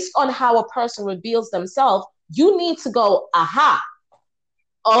 So based on how a person reveals themselves, you need to go, aha,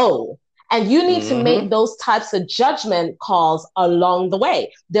 oh, and you need to make those types of judgment calls along the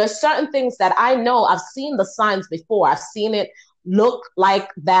way. There's certain things that I know I've seen the signs before. I've seen it look like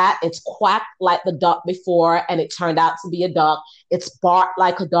that. It's quacked like the duck before, and it turned out to be a duck. It's barked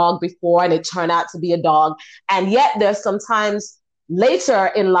like a dog before, and it turned out to be a dog. And yet there's sometimes later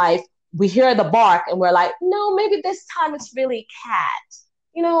in life, we hear the bark and we're like, no, maybe this time it's really a cat.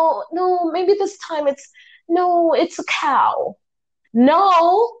 No, maybe this time it's a cow.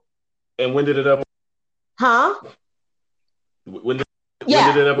 No. And when did it ever? Huh? When did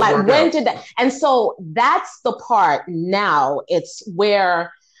it ever like work when out? did that? And so that's the part now. It's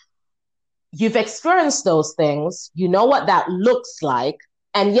where you've experienced those things. You know what that looks like.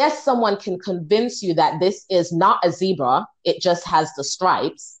 And yes, someone can convince you that this is not a zebra. It just has the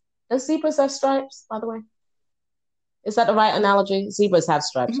stripes. Does zebras have stripes, by the way? Is that the right analogy? Zebras have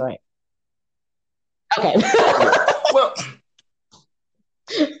stripes, right? Okay. Well,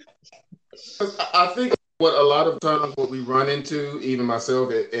 I think what a lot of times what we run into, even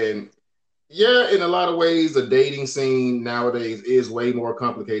myself, and yeah, in a lot of ways, the dating scene nowadays is way more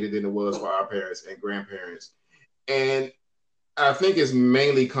complicated than it was for our parents and grandparents. And I think it's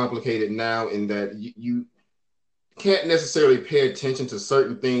mainly complicated now in that you can't necessarily pay attention to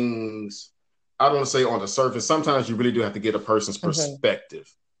certain things. I don't want to say on the surface. Sometimes you really do have to get a person's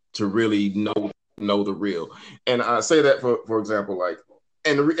perspective to really know the real. And I say that for example, like,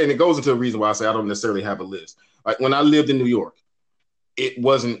 and it goes into a reason why I say I don't necessarily have a list. Like when I lived in New York, it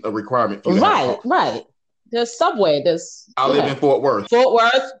wasn't a requirement for me to have a car. Right. There's Subway. I live in Fort Worth.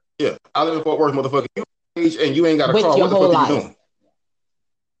 Yeah, I live in Fort Worth, motherfucker. You age and you ain't got a car. What the fuck are you doing?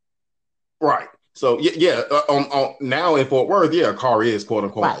 Right. So yeah. On now in Fort Worth, a car is quote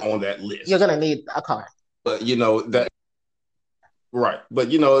unquote on that list. You're gonna need a car. But that. Right.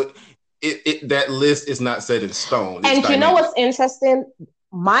 But that list is not set in stone. And you know what's interesting?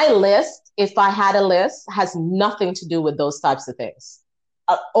 My list, if I had a list, has nothing to do with those types of things.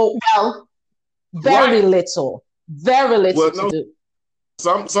 Very little to do.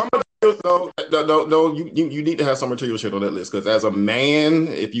 Some no, you need to have some material shit on that list, because as a man,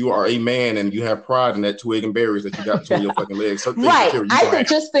 if you are a man and you have pride in that twig and berries that you got between your fucking legs, right? I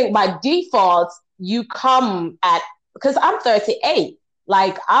just think by default you come at, because I'm 38.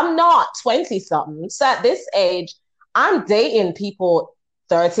 Like, I'm not 20 something. So at this age, I'm dating people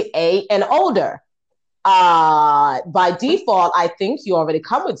 38 and older. By default, I think you already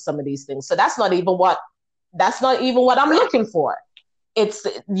come with some of these things. So that's not even what I'm looking for. It's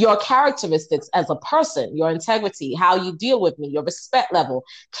your characteristics as a person, your integrity, how you deal with me, your respect level.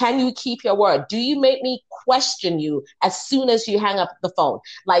 Can you keep your word? Do you make me question you as soon as you hang up the phone?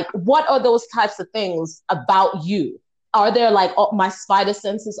 Like, what are those types of things about you? Are there like, oh, my spider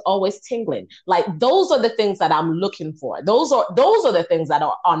sense is always tingling? Like, those are the things that I'm looking for. Those are the things that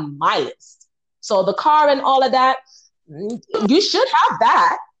are on my list. So the car and all of that, you should have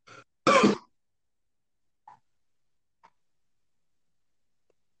that.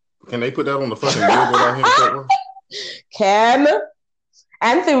 Can they put that on the fucking billboard out here in Fort Worth? Can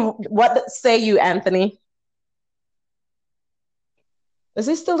Anthony? What say you, Anthony? Is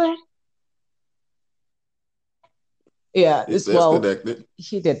he still there? Yeah,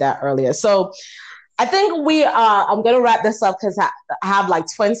 he did that earlier. So I think I'm going to wrap this up because I have like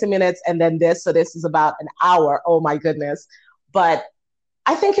 20 minutes and then this. So this is about an hour. Oh my goodness. But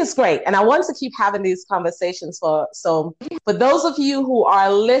I think it's great. And I want to keep having these conversations for those of you who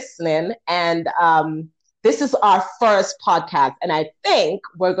are listening, and this is our first podcast. And I think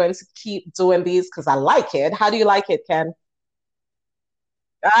we're going to keep doing these because I like it. How do you like it, Ken?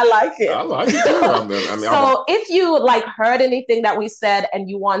 I like it. I like it too. So if you like heard anything that we said and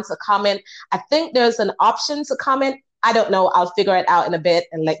you want to comment, I think there's an option to comment. I don't know. I'll figure it out in a bit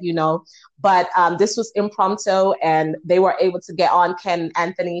and let you know. But this was impromptu and they were able to get on. Ken and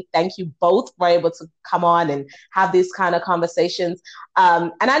Anthony, thank you both for able to come on and have these kind of conversations.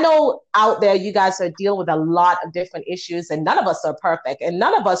 And I know out there you guys are dealing with a lot of different issues, and none of us are perfect. And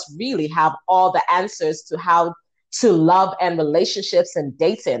none of us really have all the answers to how to love and relationships and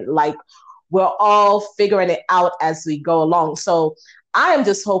dating. Like, we're all figuring it out as we go along. So I am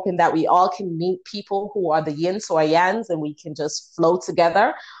just hoping that we all can meet people who are the yin to our yangs and we can just flow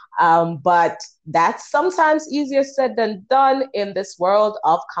together. But that's sometimes easier said than done in this world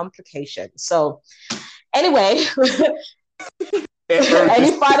of complication. So, anyway,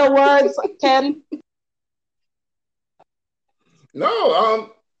 any final words, Ken?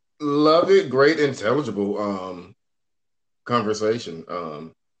 No, love it. Great, intelligible conversation.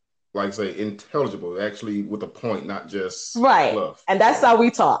 Like I say, intelligible, actually with a point, not just right. fluff. And that's how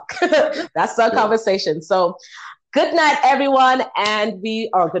we talk. That's our conversation. So good night, everyone. And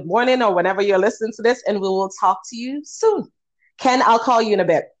good morning or whenever you're listening to this, and we will talk to you soon. Ken, I'll call you in a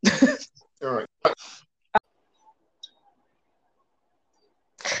bit. All right.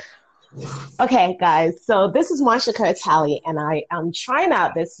 Okay, guys. So this is Marsha Curtali, and I am trying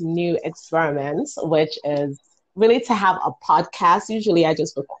out this new experiment, which is really to have a podcast. Usually I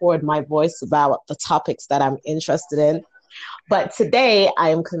just record my voice about the topics that I'm interested in. But today I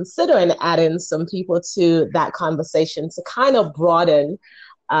am considering adding some people to that conversation to kind of broaden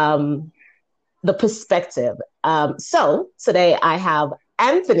the perspective. So today I have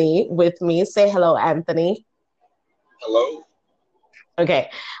Anthony with me. Say hello, Anthony. Hello. Okay.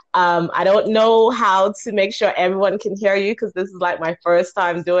 I don't know how to make sure everyone can hear you because this is like my first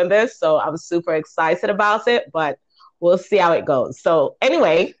time doing this. So I'm super excited about it, but we'll see how it goes. So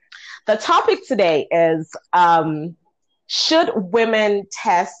anyway, the topic today is should women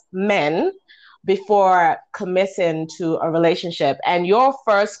test men before committing to a relationship? And your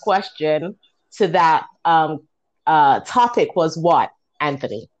first question to that topic was what,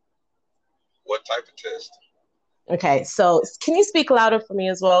 Anthony? What type of test? Okay, so can you speak louder for me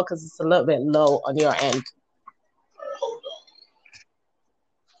as well? Because it's a little bit low on your end. All right, hold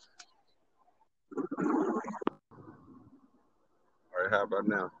on. All right, how about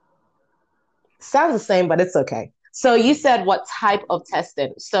now? Sounds the same, but it's okay. So you said what type of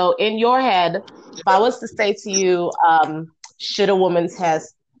testing? So in your head, if I was to say to you, should a woman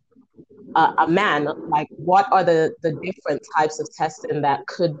test a man, like what are the different types of testing that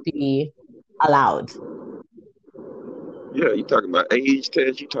could be allowed? Yeah, you talking about age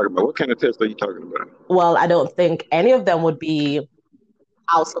test? You talking about what kind of test are you talking about? Well, I don't think any of them would be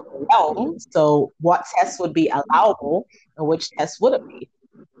out of the realm. So what tests would be allowable and which tests wouldn't be?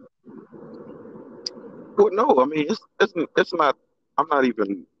 Well, no, I mean it's not. I'm not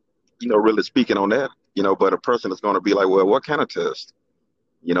even really speaking on that. But a person is going to be like, well, what kind of test?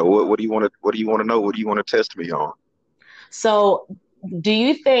 What do you want to know? What do you want to test me on? So do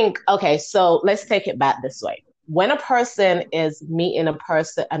you think? Okay, so let's take it back this way. When a person is meeting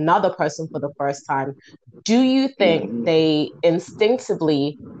another person for the first time, do you think they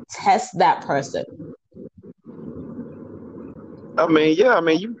instinctively test that person? I mean, yeah. I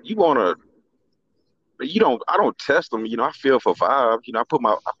mean, you want to. I don't test them. I feel for vibes. I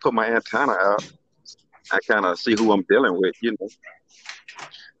put my antenna out. I kind of see who I'm dealing with.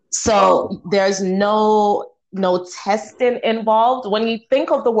 So there's no testing involved. When you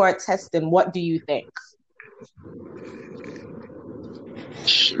think of the word testing, what do you think?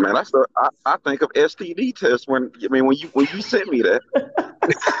 Man, I think of STD test when you sent me that.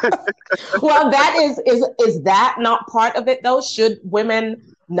 Well, that is that not part of it though? Should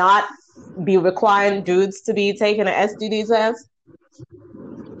women not be requiring dudes to be taking an STD test?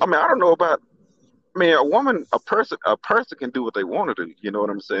 I mean, I don't know about. I mean, a person can do what they want to do. You know what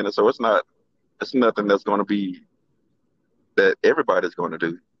I'm saying? And so it's nothing that's going to be that everybody's going to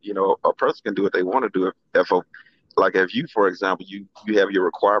do. A person can do what they want to do. If you, for example, you have your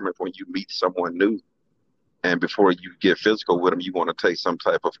requirement when you meet someone new, and before you get physical with them, you want to take some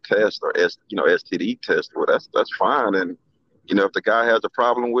type of test or STD test. Well, that's fine. And if the guy has a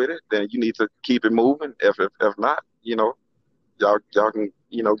problem with it, then you need to keep it moving. If not, y'all can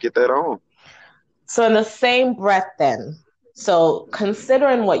get that on. So in the same breath then, so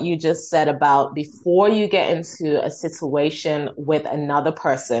considering what you just said about before you get into a situation with another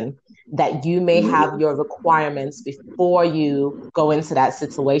person, that you may have your requirements before you go into that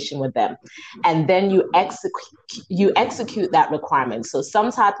situation with them. And then you execute that requirement. So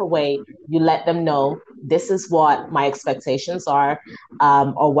some type of way you let them know, this is what my expectations are,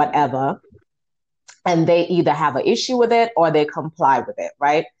 or whatever. And they either have an issue with it or they comply with it,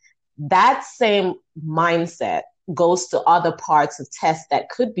 right? That same mindset goes to other parts of tests that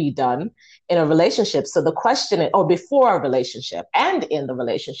could be done in a relationship. So the question is, or before a relationship and in the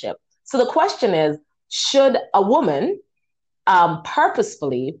relationship. So the question is, should a woman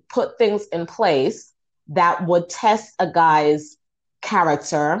purposefully put things in place that would test a guy's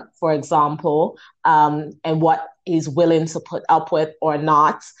character, for example, and what he's willing to put up with or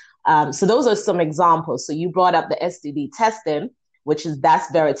not? So those are some examples. So you brought up the STD testing. which is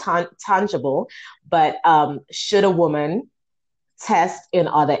that's very tangible. But should a woman test in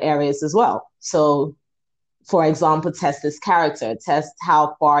other areas as well? So, for example, test his character, test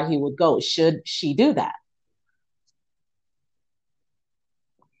how far he would go. Should she do that?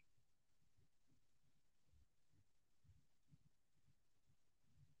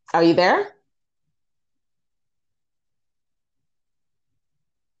 Are you there?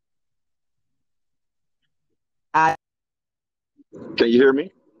 Can you hear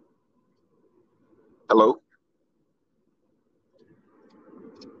me? Hello?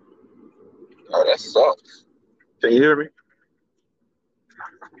 Oh, that sucks. Can you hear me?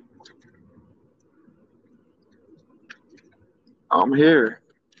 I'm here.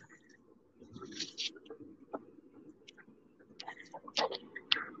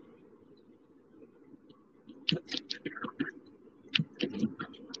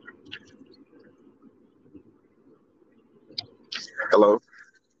 Hello?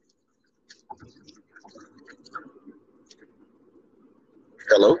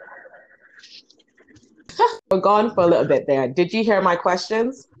 Hello? We're gone for a little bit there. Did you hear my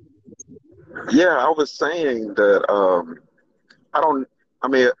questions? Yeah, I was saying that I don't. I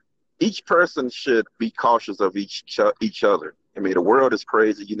mean, each person should be cautious of each other. I mean, the world is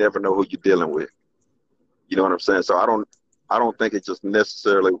crazy. You never know who you're dealing with. You know what I'm saying? So I don't think it's just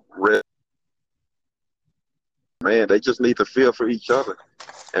necessarily man. They just need to feel for each other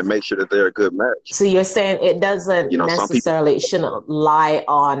and make sure that they're a good match. So you're saying it doesn't You know, some people. necessarily, it shouldn't lie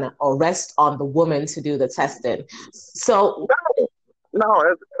on or rest on the woman to do the testing. So, No,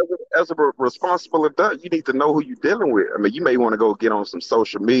 as a responsible adult, you need to know who you're dealing with. I mean, you may want to go get on some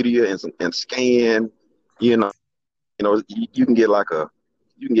social media and scan. You know, you can get like a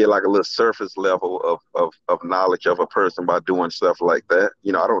little surface level of knowledge of a person by doing stuff like that.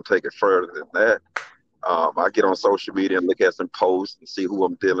 You know, I don't take it further than that. I get on social media and look at some posts and see who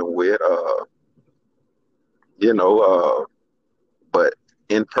I'm dealing with. You know, but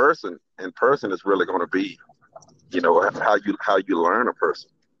in person is really going to be, how you learn a person.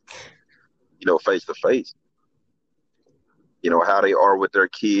 Face to face. How they are with their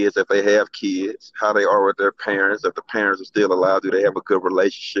kids, if they have kids, how they are with their parents, if the parents are still alive, do they have a good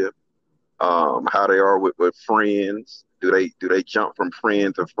relationship? How they are with friends. Do they jump from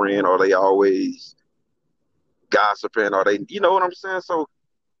friend to friend? Are they always gossiping? Are they, you know what I'm saying? So,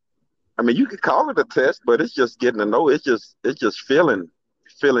 I mean, you could call it a test, but it's just getting to know. It's just feeling,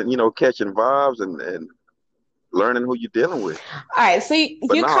 catching vibes and learning who you're dealing with. all right, so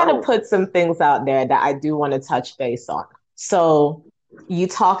But you no, I kind of don't. put some things out there that I do want to touch base on. So you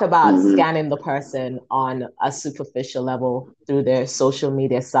talk about Hmm. scanning the person on a superficial level through their social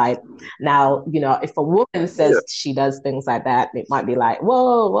media site. Now, if a woman Yeah, says she does things like that, it might be like,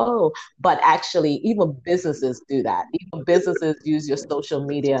 whoa, whoa. But actually, even businesses do that. Even businesses use your social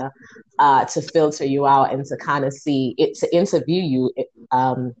media to filter you out and to kind of see it, to interview you,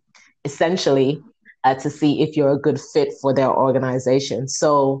 essentially, to see if you're a good fit for their organization.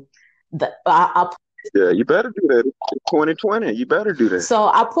 So I'll yeah, you better do that. It's 2020. You better do that. So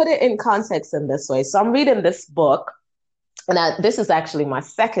I'll put it in context in this way. So I'm reading this book, and this is actually my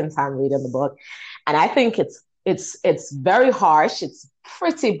second time reading the book, and I think it's very harsh. It's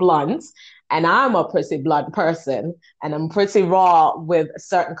pretty blunt, and I'm a pretty blunt person, and I'm pretty raw with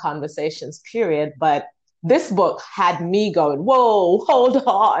certain conversations. Period. But this book had me going, "Whoa, hold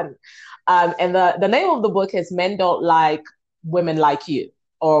on!" And the name of the book is "Men Don't Like Women Like You,"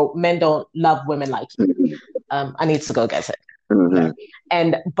 or "Men Don't Love Women Like You." Hmm. I need to go get it. Hmm.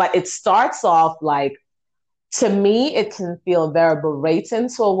 Okay. But it starts off like, to me, it can feel very berating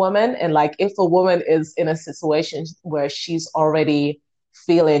to a woman. And like, if a woman is in a situation where she's already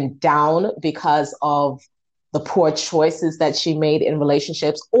feeling down because of the poor choices that she made in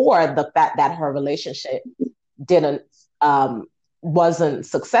relationships, or the fact that her relationship didn't, wasn't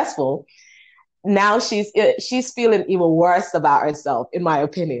successful, now she's feeling even worse about herself, in my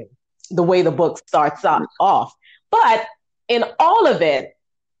opinion, the way the book starts off. But in all of it,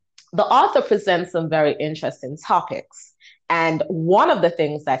 the author presents some very interesting topics. And one of the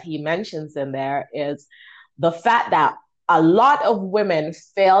things that he mentions in there is the fact that a lot of women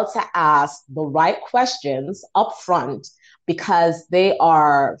fail to ask the right questions up front because they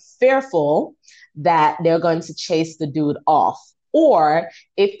are fearful that they're going to chase the dude off. Or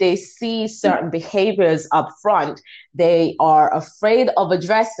if they see certain behaviors up front, they are afraid of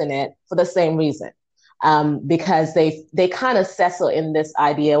addressing it for the same reason. Because they kind of settle in this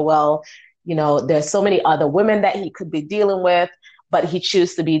idea, well, there's so many other women that he could be dealing with, but he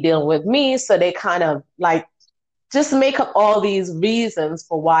chooses to be dealing with me. So they kind of like just make up all these reasons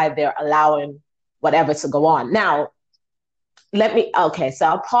for why they're allowing whatever to go on. Now, okay, so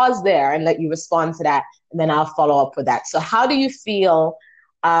I'll pause there and let you respond to that, and then I'll follow up with that. So how do you feel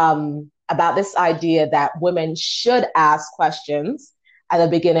about this idea that women should ask questions at the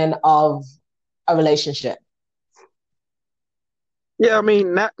beginning of a relationship? Yeah, I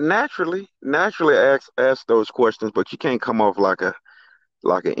mean, naturally ask those questions, but you can't come off like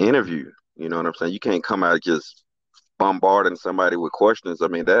an interview. You know what I'm saying? You can't come out just bombarding somebody with questions. I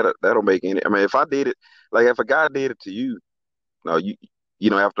mean, that'll make any. I mean, if I did it, like if a guy did it to you, no,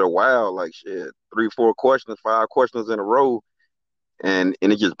 after a while, like shit, three, four questions, five questions in a row, and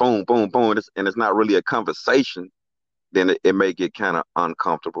it just boom, boom, boom, and it's not really a conversation, then it may get kind of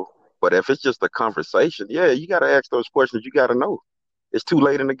uncomfortable. But if it's just a conversation, yeah, you got to ask those questions. You got to know. It's too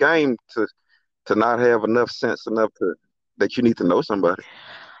late in the game to not have enough sense enough to that you need to know somebody.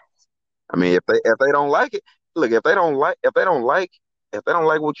 I mean, if they don't like it, look, if they don't like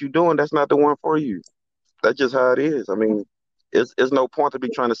what you're doing, that's not the one for you. That's just how it is. I mean, it's no point to be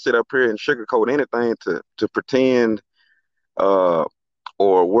trying to sit up here and sugarcoat anything to pretend uh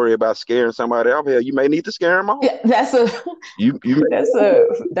or worry about scaring somebody off. Hell, you may need to scare them off. Yeah, that's a You may,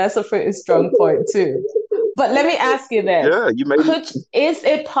 that's a pretty strong point too. But let me ask you this. yeah, you may, Is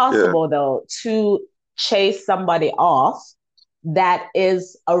it yeah. possible though to chase somebody off that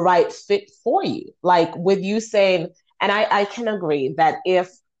is a right fit for you? Like with you saying, and I can agree that if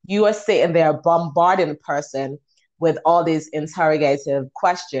you are sitting there bombarding a person with all these interrogative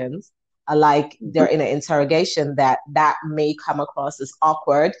questions, like they're in an interrogation, that may come across as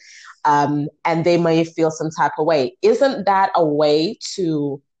awkward, and they may feel some type of way. Isn't that a way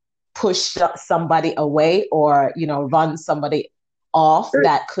to push somebody away, or run somebody off It,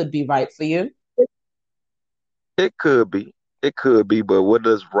 that could be right for you? it could be. It could be, but what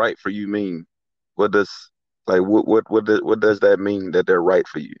does right for you mean? What does like what does that mean that they're right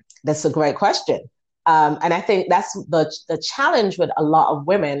for you? That's a great question. And I think that's the challenge with a lot of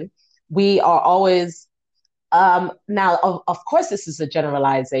women. We are always, now, of course, this is a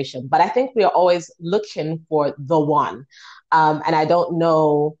generalization, but I think we are always looking for the one. And I don't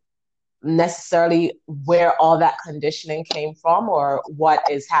know necessarily where all that conditioning came from or what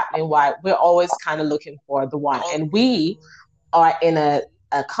is happening, why we're always kind of looking for the one. And we are in a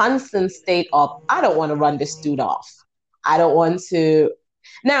constant state of, I don't want to run this dude off. I don't want to.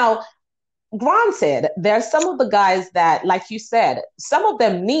 Now, granted, there are some of the guys that, like you said, some of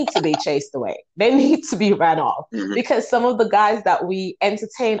them need to be chased away. They need to be ran off Hmm. because some of the guys that we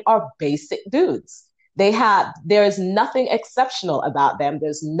entertain are basic dudes. There is nothing exceptional about them.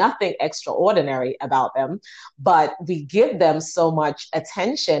 There's nothing extraordinary about them, but we give them so much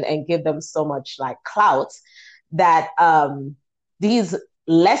attention and give them so much like clout that these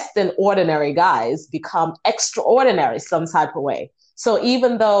less than ordinary guys become extraordinary some type of way. So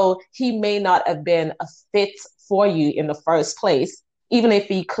even though he may not have been a fit for you in the first place, even if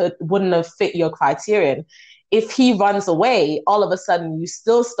he wouldn't have fit your criterion, if he runs away, all of a sudden you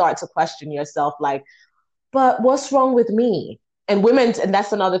still start to question yourself, like, but what's wrong with me? And women, and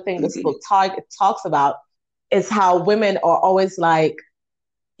that's another thing this book talks about, is how women are always like,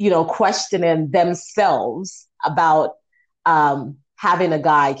 questioning themselves about having a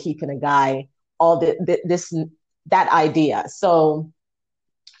guy, keeping a guy, all this that idea. So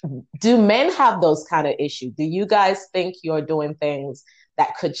do men have those kind of issues? Do you guys think you're doing things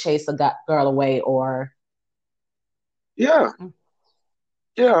that could chase a girl away, or Yeah,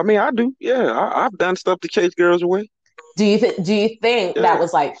 yeah. I mean, I do. Yeah, I've done stuff to chase girls away. do you think that Yeah.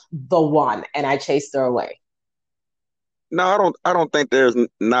 was like the one and I chased her away? No, I don't think there's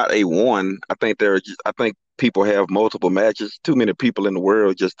not a one. I think people have multiple matches. Too many people in the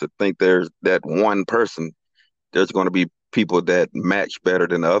world just to think there's that one person. There's going to be people that match better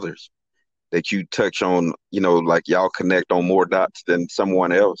than others. That you touch on, like y'all connect on more dots than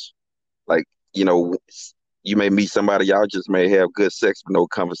someone else. Like, you know, you may meet somebody, y'all just may have good sex but no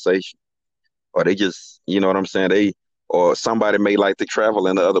conversation. Or they just, you know what I'm saying? Or somebody may like to travel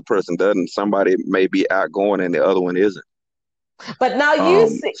and the other person doesn't. Somebody may be outgoing and the other one isn't. But now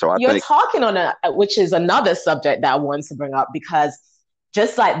So I you're think, talking on which is another subject that I want to bring up, because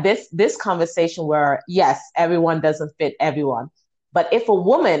just like this conversation where yes, everyone doesn't fit everyone, but if a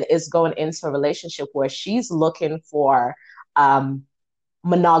woman is going into a relationship where she's looking for um,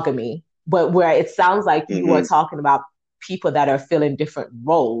 monogamy, but where it sounds like you are hmm talking about people that are filling different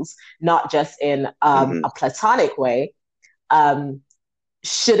roles, not just in hmm a platonic way. Um,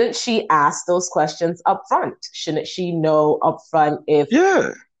 shouldn't she ask those questions up front? Shouldn't she know up front if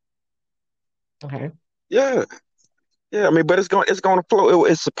yeah, okay. yeah, yeah. I mean, but it's going to flow.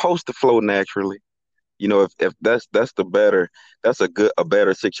 It's supposed to flow naturally. If that's a better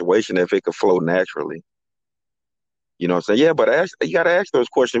situation if it could flow naturally. You know what I'm saying? Yeah, but you got to ask those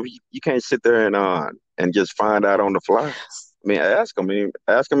questions. You can't sit there and just find out on the fly. I mean, ask them. I mean,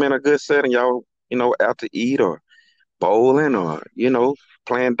 ask them in a good setting. Y'all, out to eat or bowling or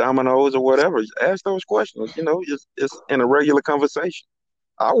playing dominoes or whatever. Just ask those questions. Just in a regular conversation.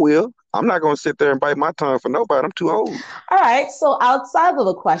 I will. I'm not going to sit there and bite my tongue for nobody. I'm too old. All right. So outside of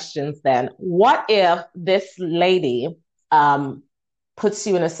the questions, then, what if this lady puts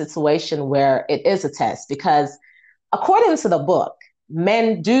you in a situation where it is a test? Because according to the book,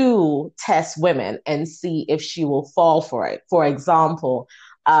 men do test women and see if she will fall for it. For example,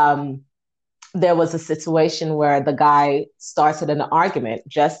 there was a situation where the guy started an argument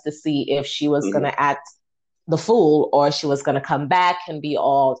just to see if she was going to act the fool or she was going to come back and be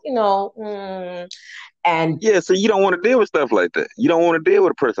all, and yeah, so you don't want to deal with stuff like that. You don't want to deal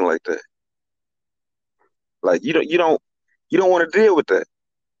with a person like that. Like you don't want to deal with that.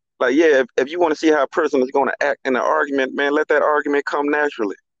 Like, yeah, if you want to see how a person is going to act in an argument, man, let that argument come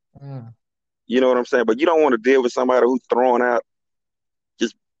naturally. You know what I'm saying? But you don't want to deal with somebody who's throwing out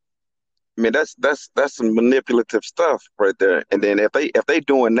just, I mean, that's some manipulative stuff right there. And then if they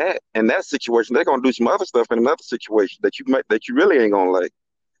doing that in that situation, they're gonna do some other stuff in another situation that you really ain't gonna like.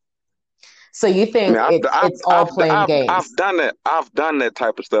 So you think it's all playing games? I've done that. I've done that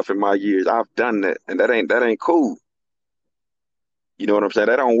type of stuff in my years. I've done that, and that ain't cool. You know what I'm saying?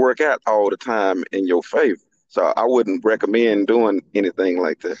 That don't work out all the time in your favor. So I wouldn't recommend doing anything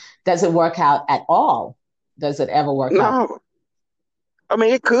like that. Does it work out at all? Does it ever work out? No. I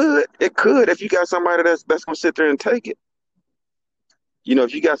mean, it could. It could if you got somebody that's gonna sit there and take it.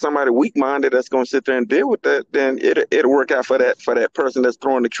 If you got somebody weak-minded that's gonna sit there and deal with that, then it'll work out for that person that's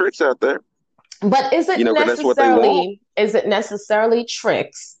throwing the tricks out there. But is it necessarily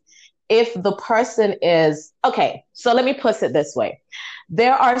tricks if the person is okay? So let me put it this way: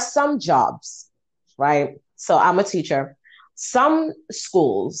 there are some jobs, right? So I'm a teacher. Some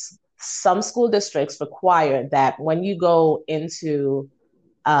school districts require that when you go into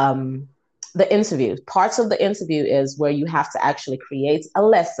the interview, parts of the interview is where you have to actually create a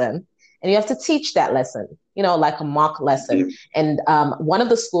lesson and you have to teach that lesson, like a mock lesson. And one of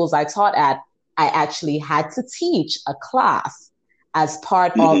the schools I taught at, I actually had to teach a class as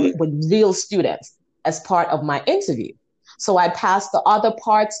part of with real students as part of my interview. So I passed the other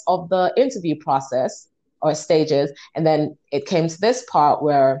parts of the interview process or stages, and then it came to this part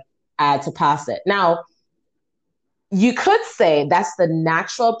where I had to pass it. Now, you could say that's the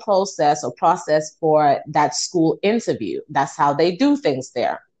natural process for that school interview. That's how they do things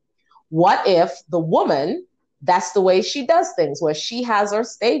there. What if the woman, that's the way she does things, where she has her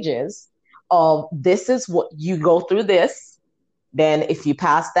stages of this is what you go through this, then if you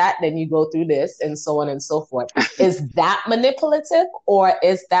pass that, then you go through this, and so on and so forth. Is that manipulative, or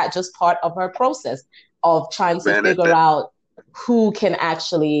is that just part of her process of trying to figure out who can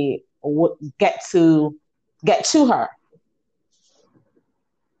actually get to her?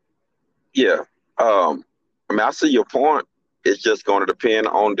 Yeah. I mean, I see your point. It's just going to depend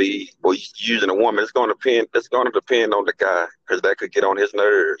on using a woman. It's going to depend on the guy, because that could get on his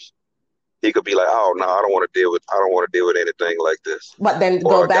nerves. He could be like, "Oh no, I don't want to deal with anything like this." But then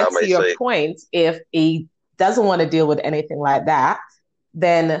go back to your point. If he doesn't want to deal with anything like that,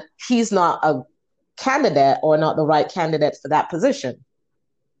 then he's not a candidate or not the right candidate for that position.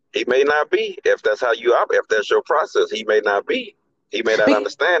 He may not be. If that's how you operate, if that's your process, he may not be. He may not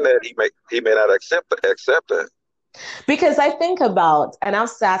understand that. He may not accept that. Because I think about, and I've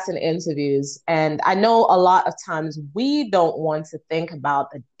sat in interviews, and I know a lot of times we don't want to think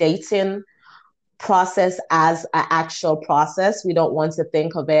about the dating process as an actual process. We don't want to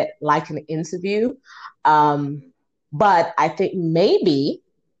think of it like an interview. But I think maybe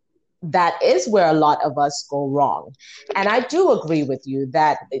that is where a lot of us go wrong. And I do agree with you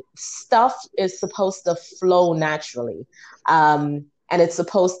that stuff is supposed to flow naturally, and it's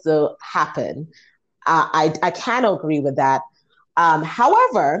supposed to happen. I can agree with that.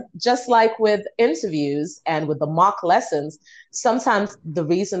 However, just like with interviews and with the mock lessons, sometimes the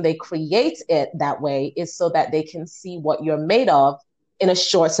reason they create it that way is so that they can see what you're made of in a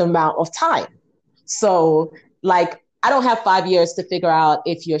short amount of time. So, like, I don't have 5 years to figure out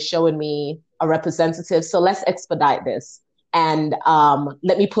if you're showing me a representative. So let's expedite this. And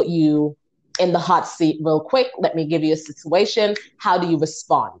let me put you in the hot seat real quick. Let me give you a situation. How do you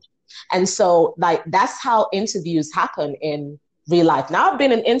respond? And so, like, that's how interviews happen in real life. Now, I've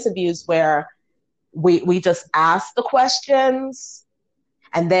been in interviews where we just ask the questions,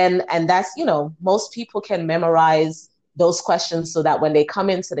 and that's, most people can memorize those questions so that when they come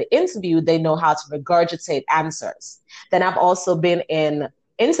into the interview, they know how to regurgitate answers. Then I've also been in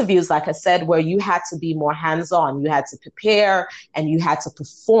interviews, like I said, where you had to be more hands-on, you had to prepare and you had to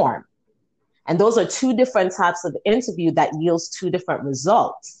perform. And those are two different types of interview that yields two different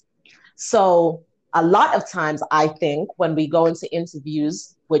results. So a lot of times, I think when we go into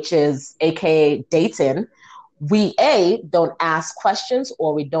interviews, which is AKA dating, we don't ask questions,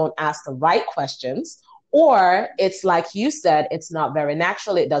 or we don't ask the right questions, or it's like you said, it's not very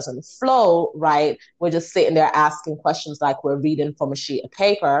natural. It doesn't flow right. We're just sitting there asking questions like we're reading from a sheet of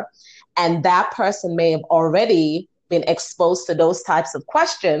paper. And that person may have already been exposed to those types of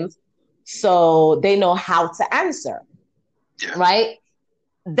questions, so they know how to answer, right?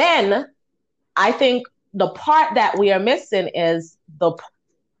 Then I think the part that we are missing is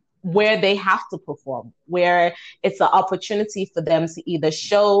where they have to perform, where it's an opportunity for them to either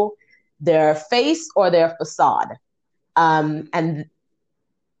show their face or their facade. And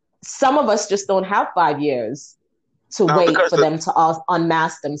some of us just don't have 5 years to wait for them to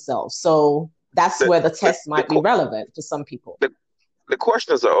unmask themselves. So that's where the test might be relevant to some people. The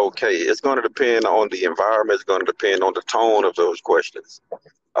questions are okay. It's going to depend on the environment. It's going to depend on the tone of those questions.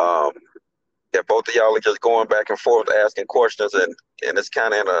 If both of y'all are just going back and forth asking questions, and it's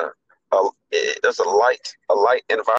kind of in there's a light environment.